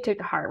 she really took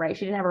to heart, right?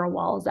 She didn't have her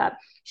walls up.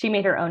 She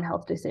made her own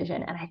health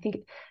decision. And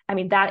I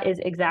mean, that is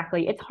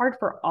exactly, it's hard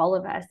for all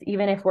of us,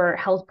 even if we're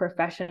health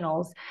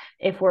professionals,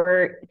 if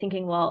we're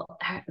thinking, well,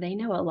 they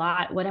know a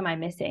lot, what am I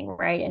missing,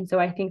 right? And so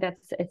I think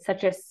it's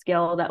such a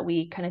skill that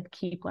we kind of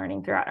keep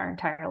learning throughout our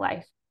entire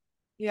life.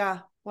 Yeah,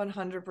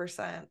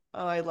 100%.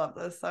 Oh, I love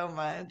this so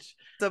much.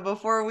 So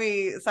before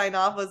we sign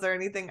off, was there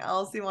anything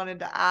else you wanted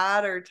to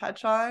add or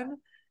touch on?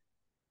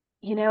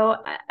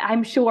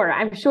 I'm sure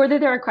that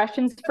there are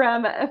questions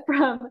from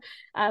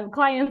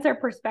clients or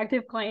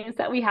prospective clients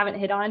that we haven't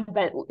hit on,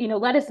 but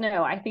let us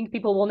know. I think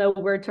people will know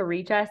where to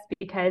reach us,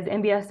 because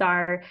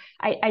MBSR,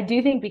 I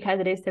do think, because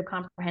it is so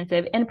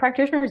comprehensive and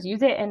practitioners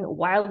use it in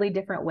wildly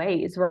different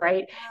ways,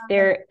 right?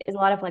 There is a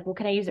lot of like, well,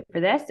 can I use it for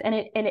this? And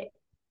it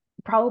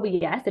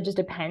probably, yes, it just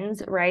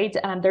depends, right?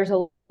 There's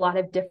a lot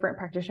of different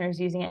practitioners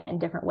using it in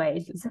different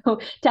ways.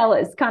 So tell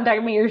us,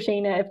 contact me or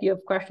Shayna if you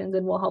have questions,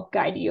 and we'll help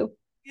guide you.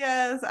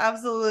 Yes,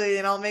 absolutely.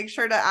 And I'll make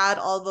sure to add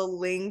all the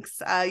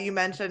links you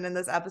mentioned in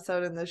this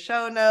episode in the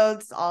show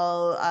notes.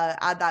 I'll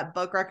add that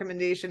book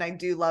recommendation. I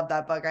do love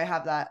that book. I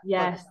have that book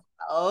Yes.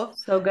 myself.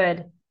 So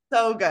good.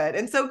 So good.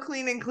 And so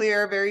clean and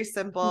clear, very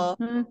simple.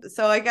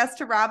 So I guess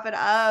to wrap it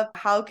up,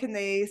 how can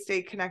they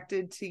stay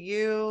connected to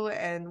you,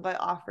 and what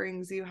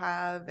offerings you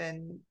have,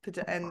 and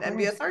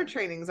MBSR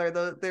trainings,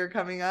 they're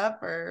coming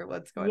up, or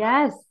what's going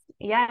on?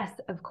 Yes,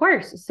 of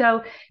course.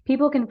 So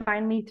people can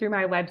find me through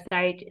my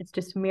website. It's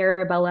just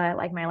Mirabella,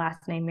 like my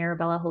last name,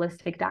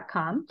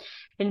 mirabellaholistic.com.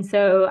 And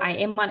so I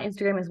am on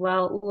Instagram as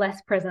well,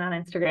 less present on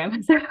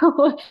Instagram. So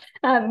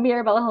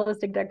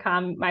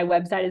mirabellaholistic.com, my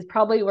website, is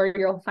probably where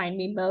you'll find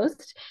me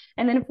most.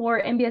 And then for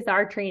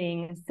MBSR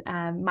trainings,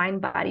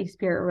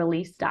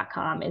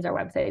 mindbodyspiritrelease.com is our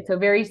website. So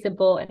very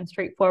simple and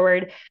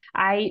straightforward.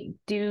 I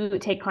do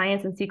take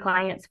clients and see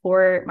clients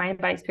for mind,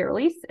 body, spirit,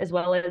 release, as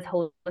well as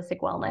holistic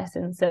wellness.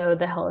 And so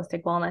the holistic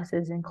wellness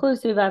is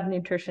inclusive of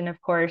nutrition, of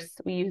course.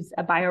 We use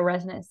a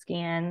bioresonance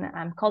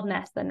scan called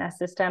NEST, the NEST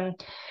system.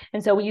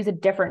 And so we use a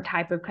different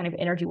type of kind of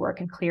energy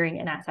work and clearing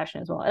in that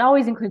session as well. It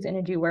always includes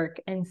energy work.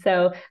 And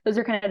so those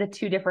are kind of the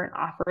 2 different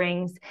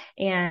offerings.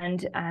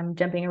 And I'm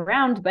jumping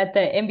around, but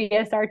the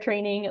MBSR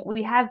training,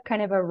 we have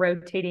kind of a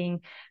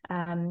rotating,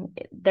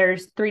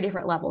 there's 3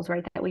 different levels,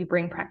 right, that we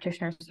bring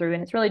practitioners through.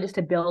 And it's really just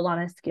to build on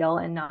a skill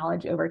and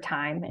knowledge over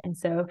time. And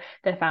so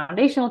the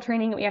foundational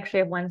training, we actually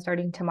have one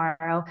starting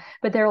tomorrow,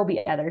 but there will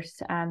be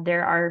others.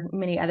 There are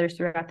many others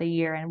throughout the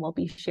year, and we'll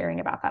be sharing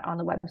about that on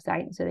the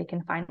website, so they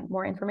can find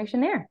more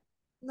information there.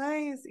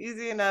 Nice.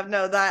 Easy enough.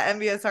 No, that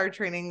MBSR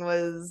training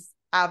was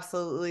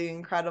absolutely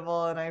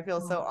incredible. And I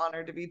feel so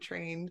honored to be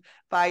trained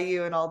by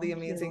you and all the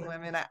amazing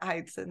women at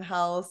Heights and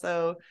Health.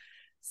 So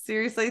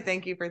seriously,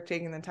 thank you for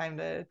taking the time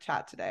to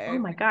chat today. Oh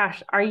my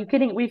gosh. Are you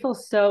kidding?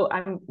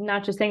 I'm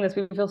not just saying this,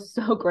 we feel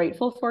so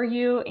grateful for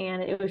you.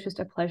 And it was just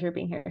a pleasure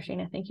being here,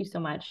 Shayna. Thank you so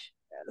much.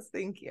 Yes,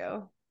 thank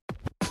you.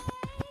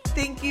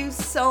 Thank you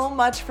so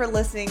much for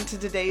listening to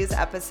today's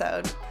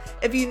episode.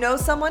 If you know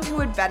someone who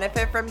would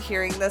benefit from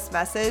hearing this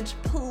message,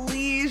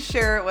 please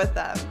share it with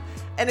them.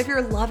 And if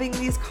you're loving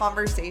these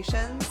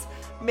conversations,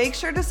 make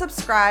sure to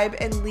subscribe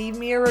and leave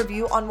me a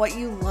review on what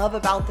you love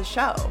about the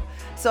show,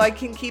 so I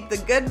can keep the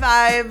good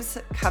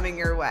vibes coming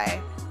your way.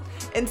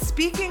 And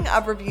speaking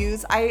of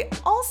reviews, I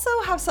also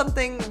have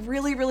something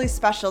really, really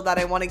special that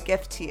I want to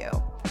gift to you.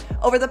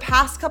 Over the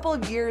past couple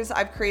of years,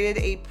 I've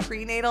created a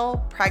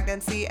prenatal,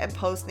 pregnancy, and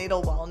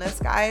postnatal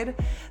wellness guide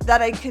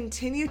that I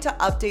continue to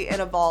update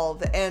and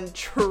evolve. And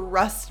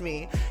trust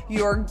me,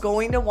 you're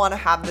going to want to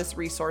have this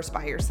resource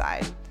by your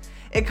side.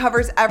 It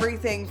covers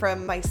everything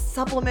from my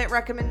supplement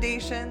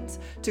recommendations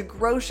to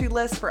grocery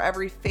lists for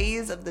every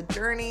phase of the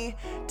journey,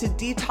 to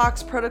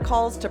detox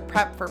protocols to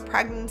prep for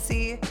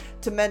pregnancy,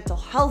 to mental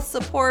health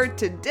support,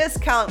 to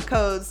discount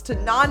codes,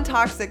 to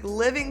non-toxic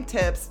living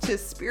tips, to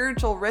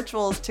spiritual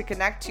rituals to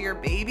connect to your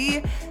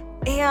baby,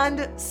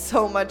 and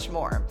so much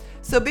more.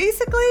 So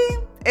basically,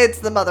 it's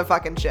the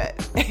motherfucking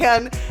shit.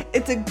 And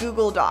it's a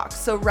Google Doc.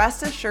 So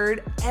rest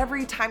assured,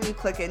 every time you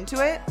click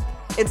into it,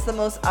 it's the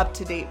most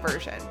up-to-date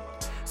version.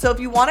 So if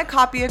you want a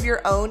copy of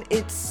your own,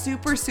 it's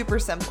super, super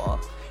simple.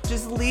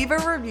 Just leave a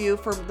review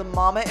for the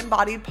Mama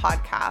Embodied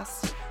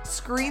podcast,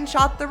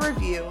 screenshot the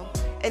review,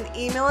 and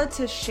email it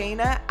to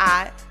Shayna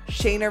at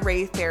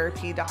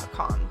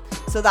ShaynaRayTherapy.com.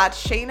 So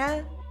that's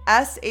Shayna,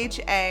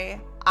 SHAINA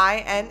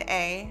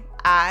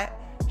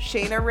at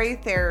Shayna Ray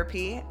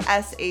Therapy,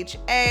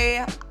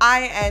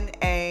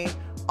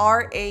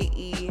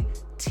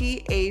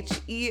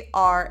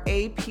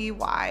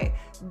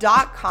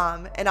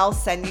 SHAINARAYTHERAPY.com, and I'll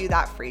send you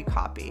that free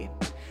copy.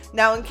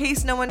 Now, in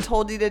case no one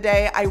told you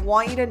today, I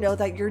want you to know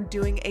that you're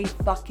doing a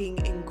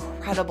fucking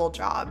incredible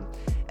job,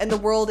 and the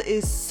world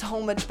is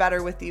so much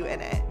better with you in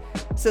it.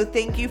 So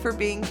thank you for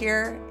being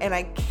here, and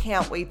I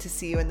can't wait to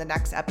see you in the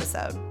next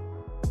episode.